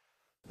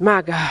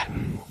 My God.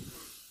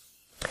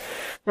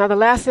 Now, the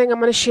last thing I'm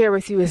going to share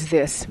with you is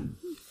this.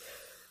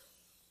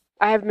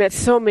 I have met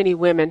so many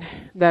women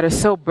that are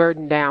so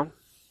burdened down.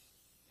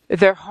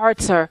 Their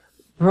hearts are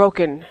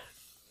broken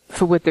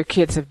for what their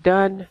kids have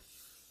done.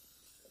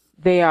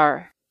 They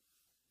are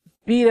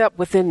beat up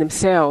within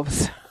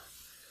themselves.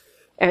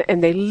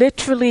 And they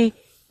literally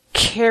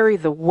carry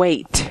the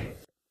weight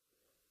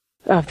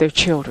of their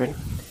children.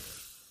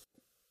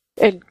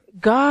 And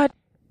God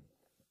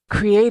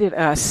created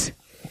us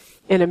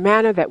in a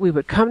manner that we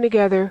would come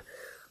together,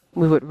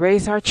 we would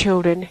raise our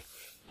children.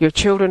 Your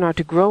children are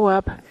to grow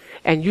up,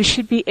 and you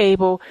should be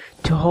able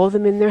to hold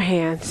them in your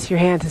hands,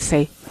 and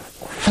say,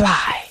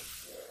 fly,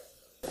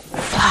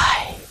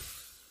 fly.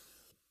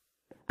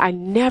 I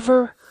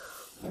never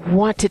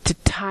wanted to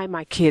tie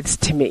my kids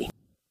to me.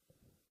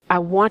 I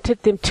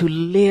wanted them to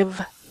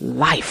live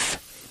life,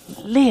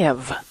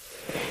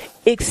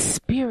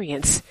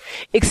 experience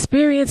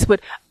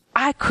what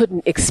I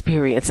couldn't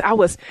experience. I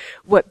was,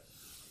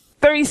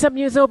 30-something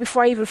years old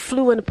before I even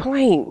flew in a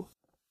plane.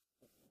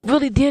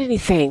 Really did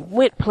anything,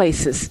 went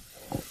places.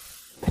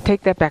 I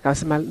take that back, I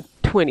was in my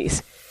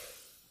 20s.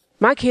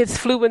 My kids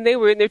flew when they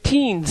were in their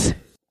teens.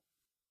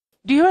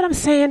 Do you hear what I'm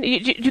saying?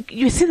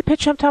 You see the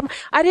picture I'm talking about?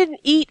 I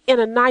didn't eat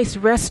in a nice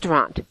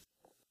restaurant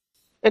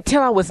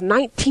until I was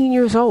 19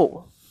 years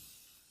old.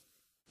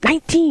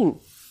 19.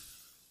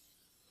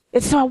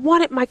 And so I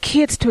wanted my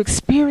kids to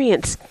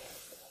experience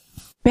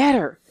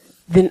better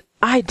than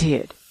I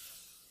did.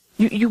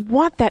 You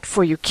want that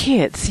for your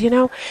kids,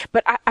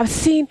 But I've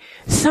seen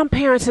some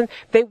parents, and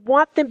they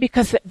want them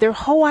because their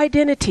whole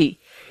identity,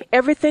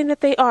 everything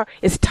that they are,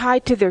 is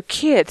tied to their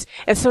kids.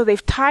 And so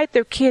they've tied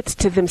their kids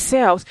to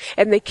themselves,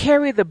 and they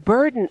carry the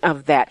burden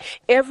of that.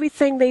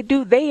 Everything they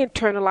do, they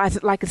internalize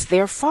it like it's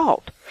their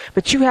fault.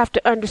 But you have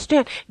to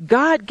understand,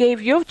 God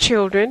gave your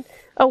children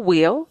a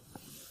will.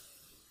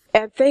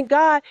 And thank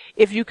God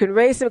if you can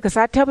raise them, because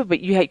I tell people,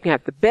 you can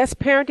have the best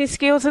parenting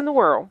skills in the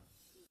world.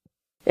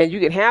 And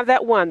you can have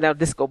that one that'll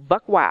just go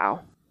buck wild.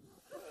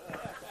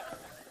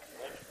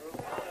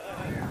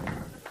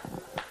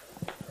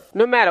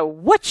 No matter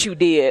what you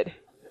did,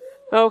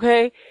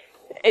 okay?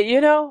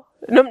 Lord,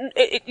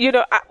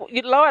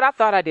 I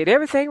thought I did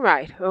everything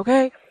right,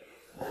 okay?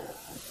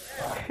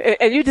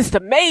 And you're just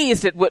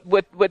amazed at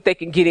what they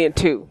can get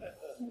into,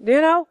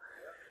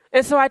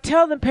 And so I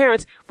tell them,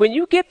 parents, when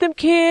you get them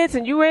kids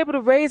and you were able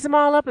to raise them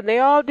all up and they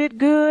all did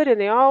good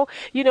and they all,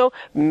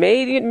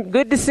 made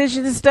good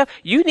decisions and stuff,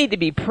 you need to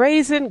be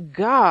praising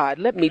God.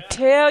 Let me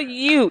tell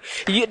you.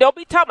 You don't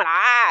be talking,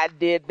 I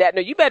did that.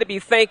 No, you better be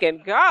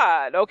thanking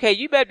God. Okay,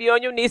 you better be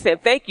on your knees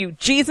saying, thank you,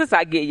 Jesus.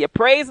 I give you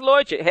praise,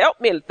 Lord. You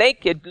help me.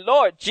 Thank you,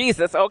 Lord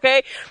Jesus.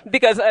 Okay?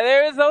 Because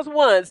there is those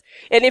ones.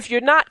 And if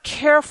you're not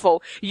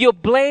careful, you'll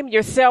blame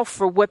yourself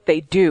for what they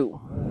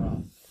do.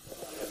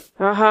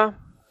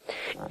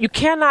 You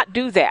cannot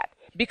do that,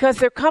 because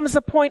there comes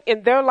a point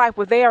in their life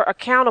where they are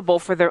accountable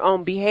for their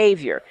own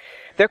behavior.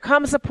 There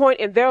comes a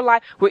point in their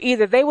life where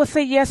either they will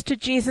say yes to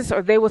Jesus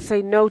or they will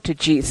say no to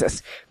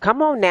Jesus.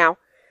 Come on now.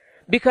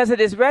 Because it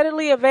is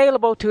readily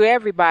available to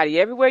everybody.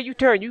 Everywhere you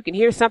turn, you can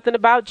hear something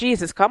about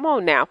Jesus. Come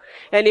on now.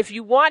 And if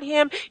you want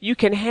him, you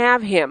can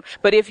have him.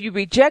 But if you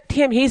reject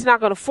him, he's not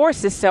going to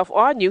force himself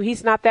on you.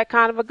 He's not that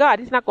kind of a God.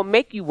 He's not going to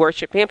make you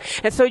worship him.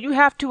 And so you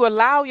have to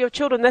allow your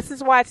children. This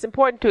is why it's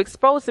important to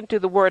expose them to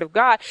the word of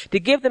God, to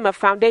give them a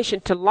foundation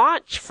to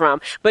launch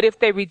from. But if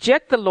they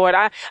reject the Lord,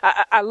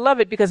 I love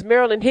it, because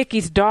Marilyn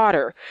Hickey's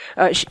daughter,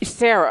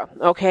 Sarah,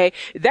 okay,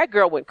 that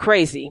girl went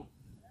crazy.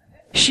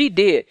 She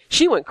did.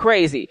 She went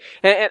crazy.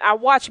 And I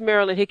watched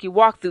Marilyn Hickey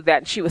walk through that,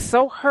 and she was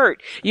so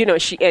hurt.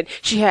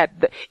 She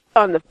had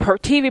on her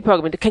TV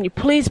program, can you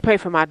please pray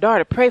for my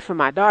daughter? Pray for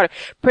my daughter.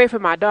 Pray for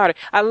my daughter.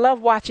 I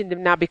love watching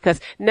them now, because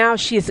now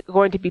she is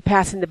going to be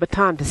passing the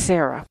baton to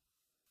Sarah,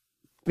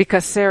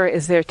 because Sarah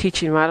is there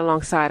teaching right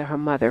alongside of her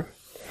mother.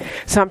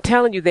 So I'm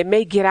telling you, they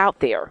may get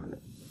out there,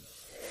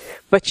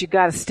 but you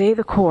got to stay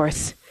the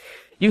course.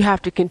 You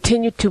have to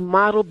continue to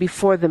model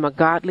before them a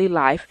godly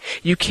life.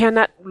 You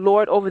cannot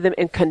lord over them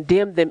and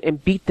condemn them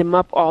and beat them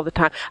up all the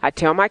time. I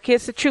tell my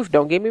kids the truth.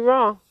 Don't get me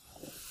wrong.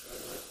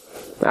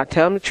 I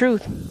tell them the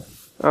truth.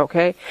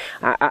 Okay?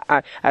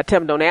 I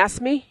tell them, don't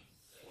ask me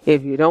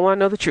if you don't want to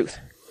know the truth.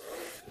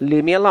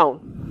 Leave me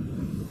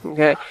alone.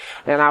 Okay?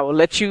 And I will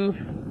let you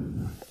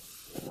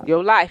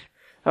your life.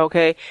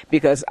 Okay?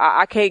 Because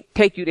I can't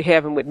take you to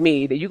heaven with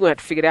me. You're going to have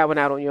to figure that one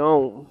out on your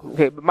own.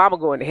 Okay? But mama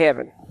going to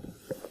heaven.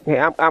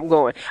 Yeah, I'm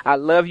going. I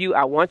love you.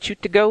 I want you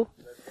to go.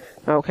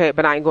 Okay,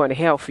 but I ain't going to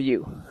hell for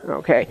you.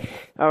 Okay.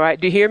 All right.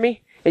 Do you hear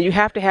me? And you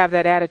have to have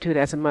that attitude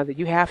as a mother.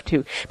 You have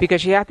to.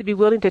 Because you have to be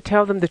willing to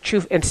tell them the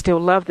truth and still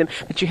love them.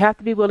 But you have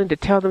to be willing to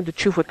tell them the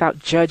truth without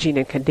judging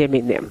and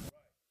condemning them.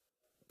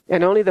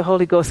 And only the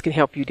Holy Ghost can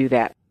help you do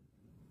that.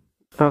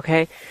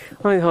 Okay?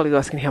 Only the Holy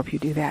Ghost can help you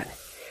do that.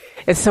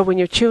 And so when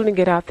your children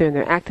get out there and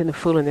they're acting a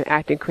fool and they're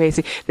acting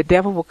crazy, the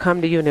devil will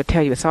come to you and they'll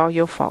tell you it's all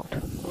your fault.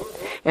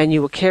 And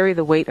you will carry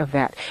the weight of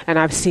that. And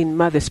I've seen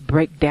mothers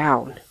break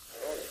down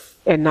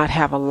and not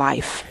have a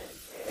life.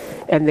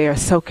 And they are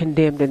so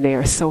condemned, and they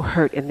are so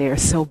hurt, and they are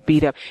so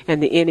beat up.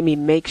 And the enemy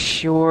makes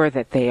sure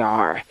that they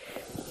are.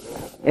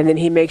 And then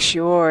he makes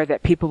sure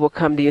that people will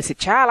come to you and say,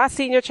 child, I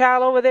seen your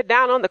child over there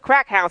down on the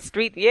crack house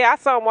street. Yeah, I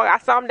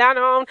saw him down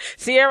on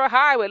Sierra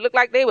Highway. It looked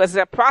like they was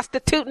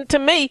prostituting to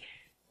me.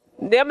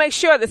 They'll make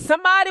sure that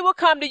somebody will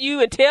come to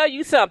you and tell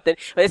you something.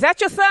 Is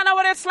that your son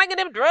over there slinging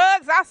them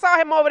drugs? I saw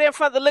him over there in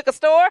front of the liquor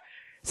store.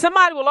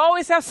 Somebody will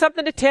always have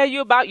something to tell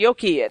you about your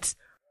kids.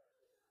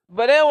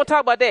 But they don't want to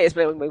talk about theirs,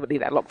 but we'll leave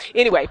that alone.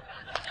 Anyway,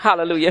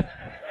 hallelujah.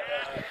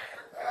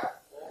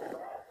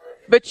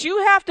 But you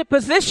have to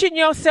position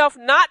yourself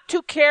not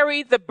to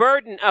carry the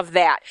burden of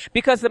that.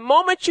 Because the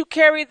moment you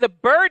carry the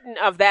burden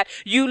of that,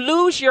 you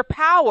lose your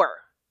power.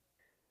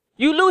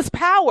 You lose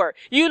power.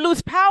 You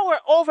lose power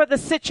over the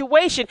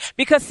situation.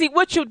 Because see,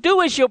 what you'll do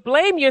is you'll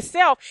blame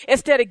yourself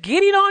instead of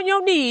getting on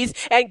your knees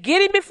and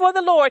getting before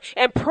the Lord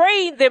and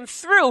praying them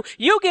through.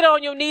 You'll get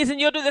on your knees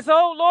and you'll do this.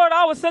 Oh Lord,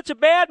 I was such a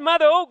bad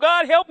mother. Oh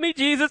God, help me,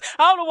 Jesus.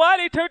 I don't know why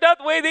they turned out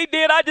the way they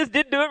did. I just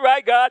didn't do it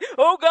right, God.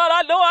 Oh God,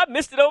 I know I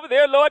missed it over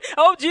there, Lord.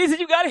 Oh Jesus,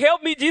 you got to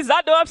help me, Jesus.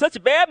 I know I'm such a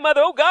bad mother.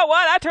 Oh God,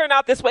 why did I turn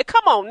out this way?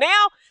 Come on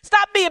now.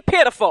 Stop being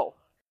pitiful.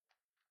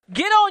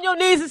 Get on your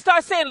knees and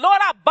start saying, Lord,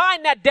 I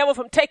bind that devil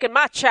from taking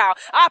my child.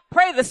 I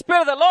pray the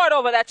Spirit of the Lord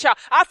over that child.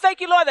 I thank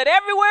you, Lord, that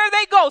everywhere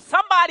they go,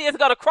 somebody is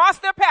going to cross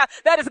their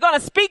path that is going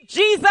to speak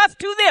Jesus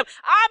to them.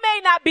 I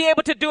may not be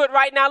able to do it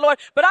right now, Lord,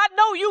 but I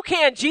know you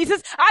can,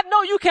 Jesus. I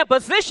know you can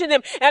position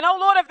them. And, oh,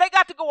 Lord, if they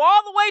got to go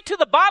all the way to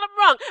the bottom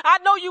rung, I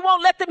know you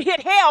won't let them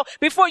hit hell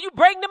before you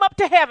bring them up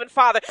to heaven,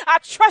 Father. I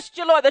trust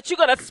you, Lord, that you're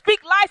going to speak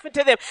life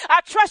into them.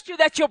 I trust you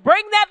that you'll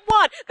bring that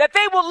one that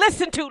they will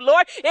listen to,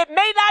 Lord. It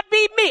may not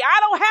be me. I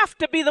don't have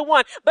to be the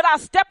one, but I'll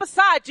step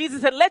aside,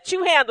 Jesus, and let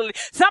you handle it.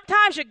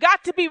 Sometimes you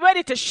got to be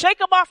ready to shake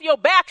them off your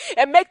back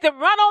and make them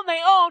run on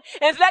their own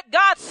and let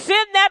God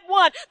send that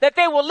one that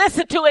they will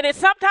listen to. And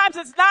sometimes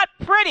it's not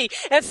pretty,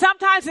 and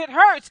sometimes it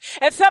hurts,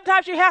 and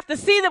sometimes you have to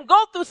see them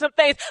go through some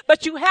things,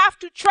 but you have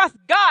to trust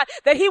God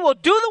that he will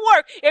do the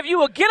work if you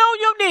will get on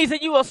your knees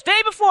and you will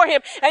stay before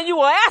him and you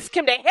will ask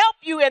him to help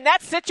you in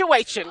that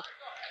situation.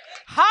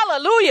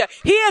 Hallelujah.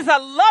 He is a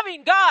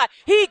loving God.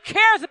 He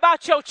cares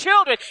about your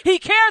children. He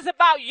cares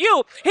about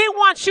you. He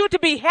wants you to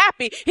be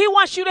happy. He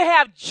wants you to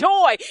have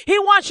joy. He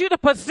wants you to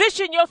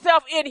position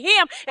yourself in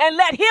him and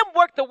let him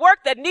work the work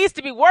that needs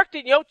to be worked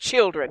in your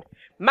children.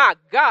 My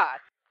God.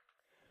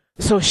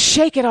 So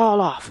shake it all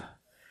off.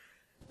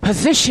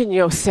 Position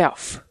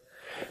yourself.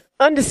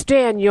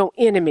 Understand your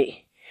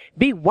enemy.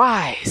 Be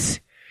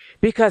wise.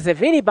 Because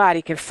if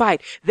anybody can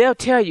fight, they'll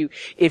tell you,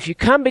 if you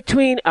come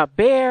between a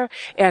bear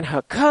and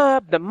her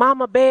cub, the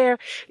mama bear,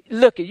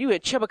 look, you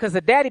in trouble, because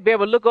the daddy bear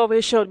will look over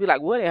his shoulder and be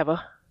like,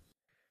 whatever.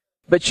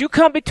 But you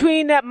come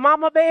between that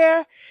mama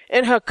bear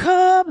and her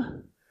cub,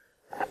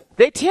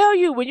 they tell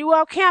you when you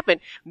out camping,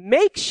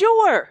 make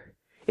sure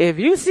if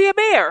you see a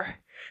bear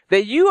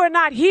that you are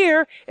not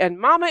here and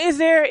mama is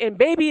there and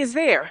baby is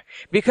there.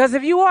 Because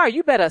if you are,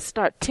 you better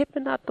start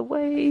tipping out the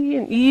way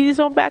and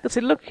ease on back and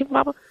say, look,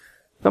 mama,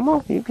 come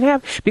on, you can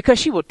have, because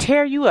she will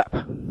tear you up.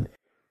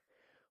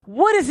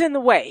 What is in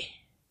the way?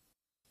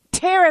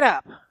 Tear it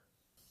up.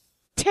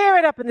 Tear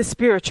it up in the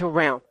spiritual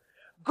realm.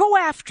 Go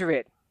after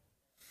it.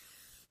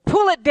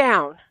 Pull it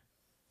down.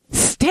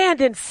 Stand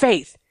in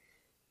faith.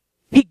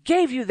 He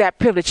gave you that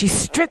privilege. He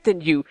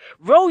strengthened you.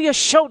 Roll your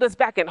shoulders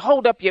back and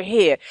hold up your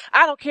head.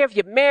 I don't care if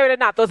you're married or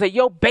not. Those are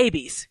your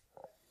babies.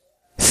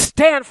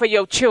 Stand for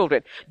your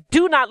children.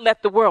 Do not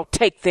let the world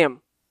take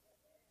them.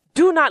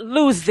 Do not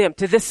lose them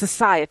to this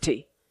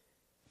society.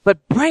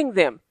 But bring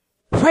them,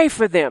 pray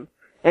for them,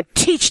 and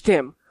teach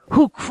them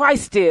who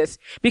Christ is,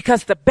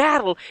 because the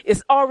battle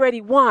is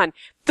already won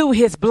through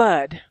his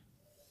blood.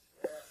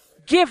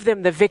 Give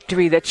them the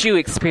victory that you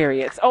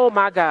experience. Oh,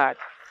 my God.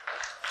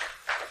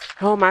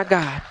 Oh, my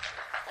God.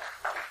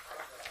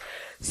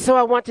 So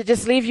I want to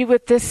just leave you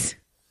with this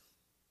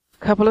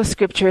couple of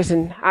scriptures,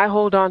 and I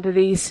hold on to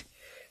these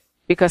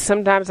because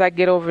sometimes I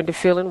get over into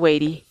feeling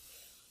weighty,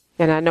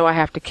 and I know I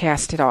have to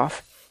cast it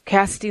off.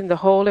 Casting the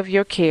whole of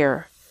your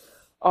care,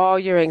 all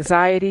your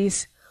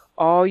anxieties,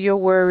 all your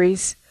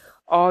worries,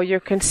 all your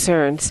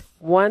concerns,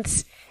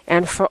 once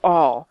and for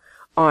all,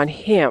 on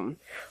him,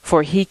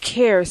 for he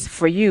cares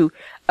for you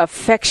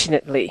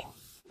affectionately,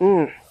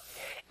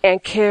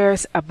 and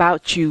cares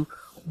about you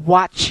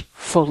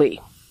watchfully.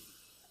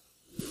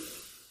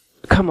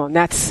 Come on,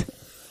 that's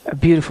a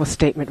beautiful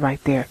statement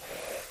right there.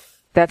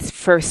 That's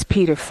 1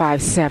 Peter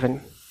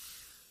 5:7.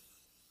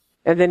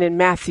 And then in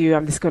Matthew,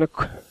 I'm just going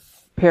to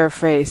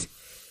paraphrase,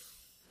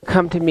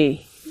 come to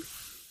me.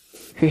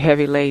 If you're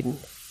heavy laden,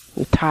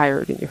 you're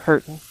tired and you're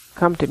hurting,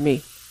 come to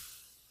me.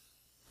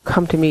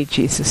 Come to me,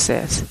 Jesus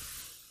says.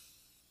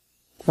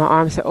 My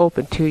arms are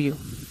open to you.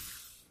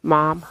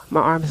 Mom,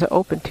 my arms are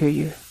open to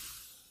you.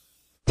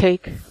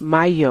 Take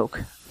my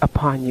yoke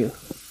upon you.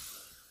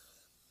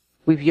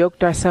 We've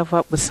yoked ourselves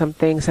up with some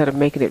things that are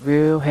making it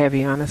real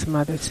heavy on us,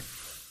 mothers.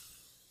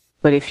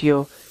 But if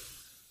you'll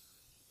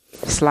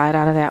slide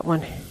out of that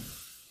one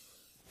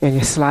and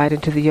you slide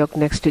into the yoke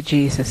next to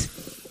Jesus,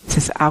 it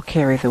says, I'll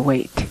carry the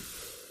weight.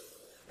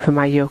 For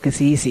my yoke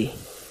is easy.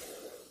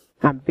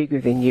 I'm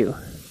bigger than you.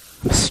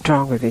 I'm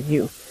stronger than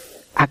you.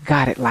 I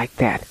got it like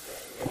that.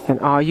 And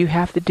all you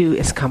have to do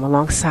is come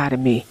alongside of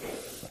me,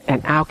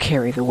 and I'll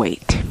carry the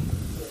weight.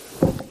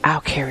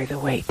 I'll carry the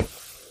weight.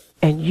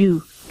 And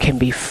you can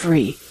be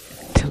free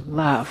to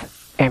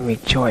love and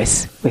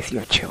rejoice with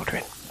your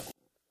children.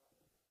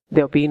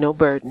 There'll be no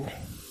burden.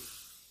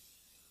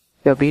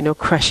 There'll be no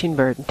crushing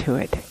burden to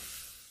it.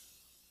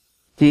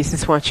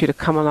 Jesus wants you to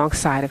come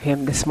alongside of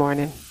him this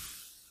morning.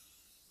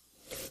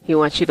 He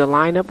wants you to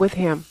line up with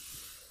him.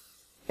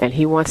 And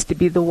he wants to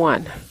be the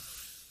one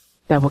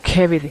that will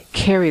carry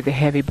the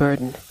heavy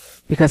burden,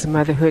 because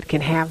motherhood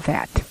can have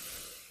that.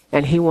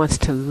 And he wants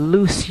to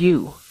loose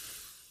you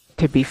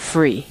to be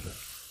free,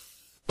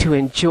 to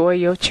enjoy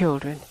your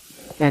children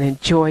and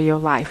enjoy your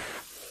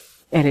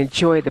life and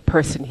enjoy the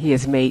person he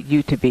has made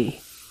you to be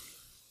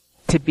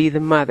the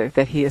mother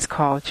that he has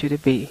called you to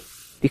be,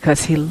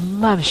 because he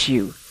loves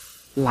you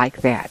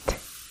like that.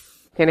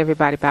 Can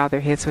everybody bow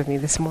their heads with me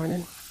this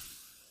morning?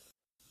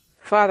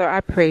 Father,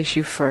 I praise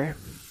you for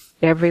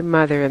every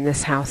mother in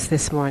this house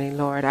this morning,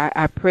 Lord.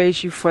 I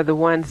praise you for the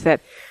ones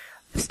that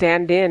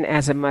stand in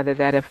as a mother,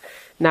 that have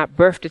not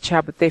birthed a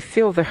child, but they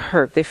feel the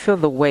hurt, they feel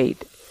the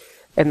weight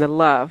and the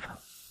love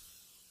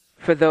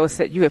for those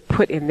that you have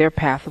put in their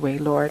pathway,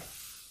 Lord.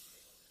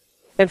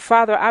 And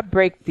Father, I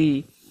break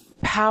the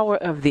power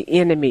of the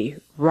enemy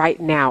right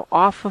now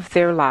off of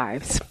their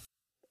lives.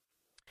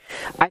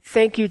 I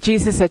thank you,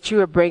 Jesus, that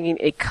you are bringing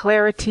a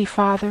clarity,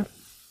 Father.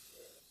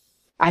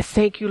 I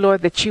thank you,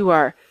 Lord, that you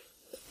are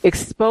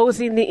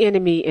exposing the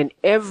enemy in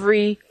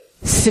every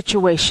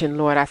situation,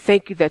 Lord. I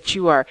thank you that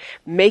you are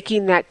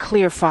making that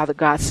clear, Father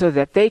God, so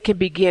that they can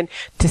begin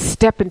to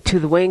step into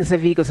the wings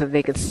of eagles and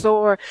they can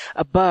soar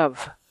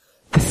above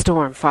the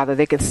storm, Father.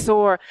 They can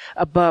soar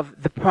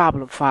above the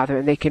problem, Father,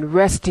 and they can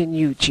rest in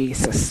you,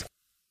 Jesus.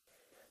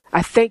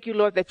 I thank you,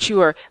 Lord, that you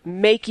are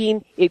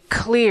making it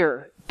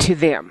clear to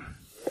them.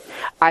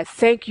 I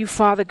thank you,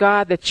 Father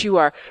God, that you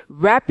are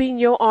wrapping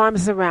your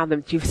arms around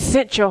them. You've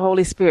sent your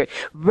Holy Spirit.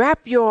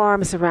 Wrap your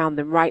arms around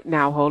them right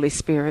now, Holy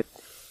Spirit.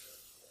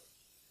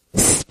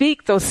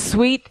 Speak those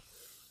sweet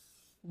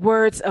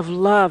words of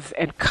love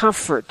and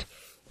comfort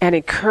and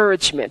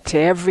encouragement to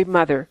every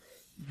mother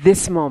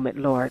this moment,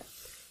 Lord.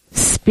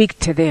 Speak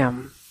to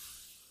them.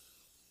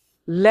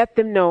 Let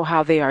them know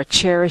how they are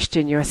cherished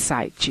in your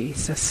sight,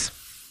 Jesus.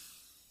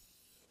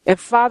 And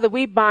Father,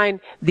 we bind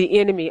the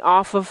enemy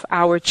off of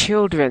our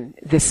children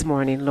this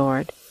morning,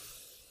 Lord.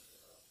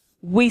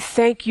 We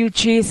thank you,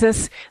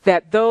 Jesus,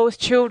 that those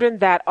children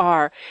that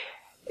are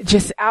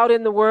just out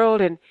in the world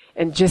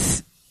and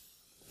just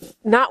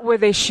not where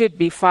they should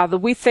be, Father,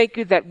 we thank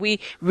you that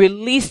we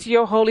release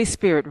your Holy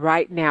Spirit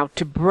right now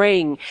to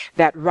bring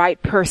that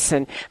right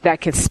person that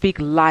can speak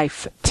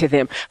life to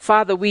them.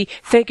 Father, we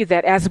thank you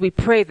that as we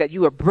pray that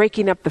you are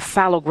breaking up the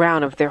fallow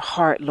ground of their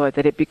heart, Lord,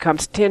 that it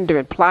becomes tender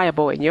and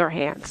pliable in your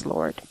hands,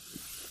 Lord.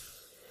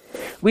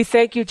 We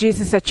thank you,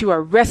 Jesus, that you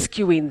are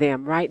rescuing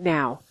them right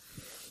now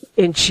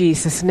in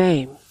Jesus'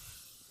 name.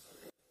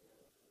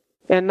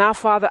 And now,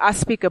 Father, I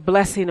speak a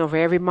blessing over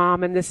every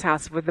mom in this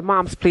house. Would the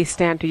moms please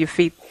stand to your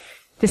feet?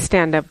 Just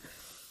stand up.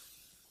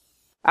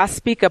 I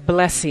speak a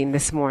blessing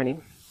this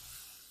morning,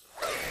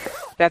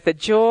 that the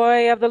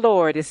joy of the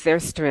Lord is their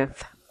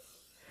strength.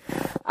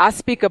 I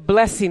speak a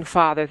blessing,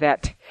 Father,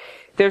 that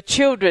their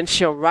children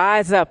shall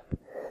rise up,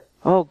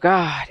 oh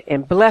God,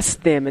 and bless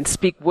them and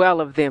speak well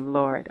of them,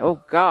 Lord,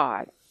 oh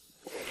God.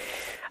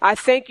 I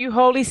thank you,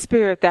 Holy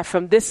Spirit, that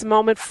from this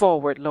moment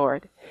forward,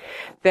 Lord,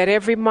 that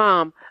every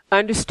mom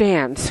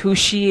understands who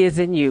she is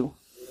in you.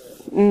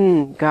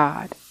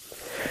 God.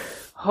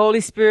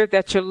 Holy Spirit,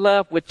 that your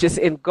love would just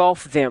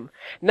engulf them.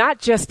 Not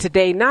just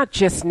today, not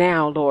just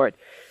now, Lord,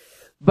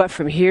 but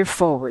from here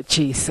forward,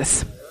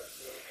 Jesus.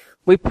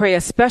 We pray a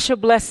special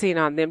blessing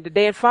on them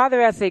today. And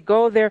Father, as they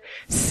go their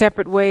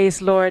separate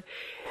ways, Lord,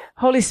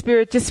 Holy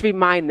Spirit, just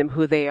remind them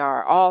who they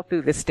are all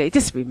through this day.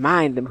 Just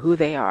remind them who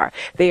they are.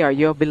 They are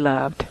your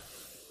beloved.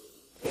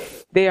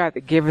 They are the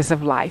givers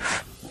of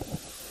life.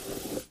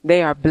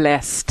 They are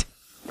blessed.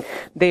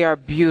 They are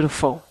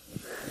beautiful.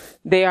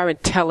 They are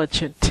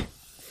intelligent.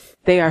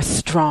 They are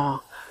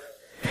strong.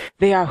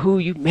 They are who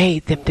you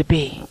made them to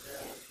be.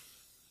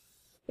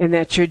 And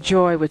that your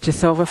joy would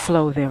just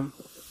overflow them.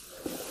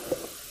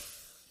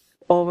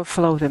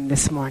 Overflow them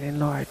this morning,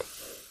 Lord.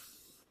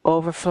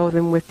 Overflow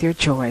them with your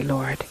joy,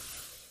 Lord.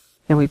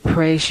 And we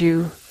praise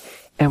you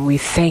and we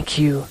thank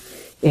you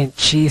in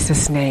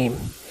Jesus' name.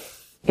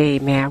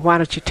 Amen. Why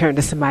don't you turn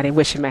to somebody and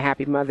wish them a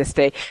happy Mother's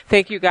Day.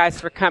 Thank you guys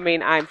for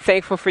coming. I'm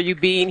thankful for you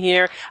being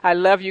here. I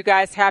love you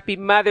guys. Happy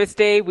Mother's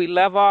Day. We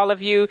love all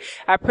of you.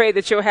 I pray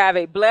that you'll have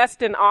a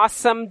blessed and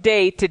awesome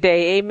day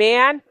today.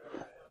 Amen.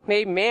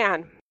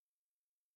 Amen.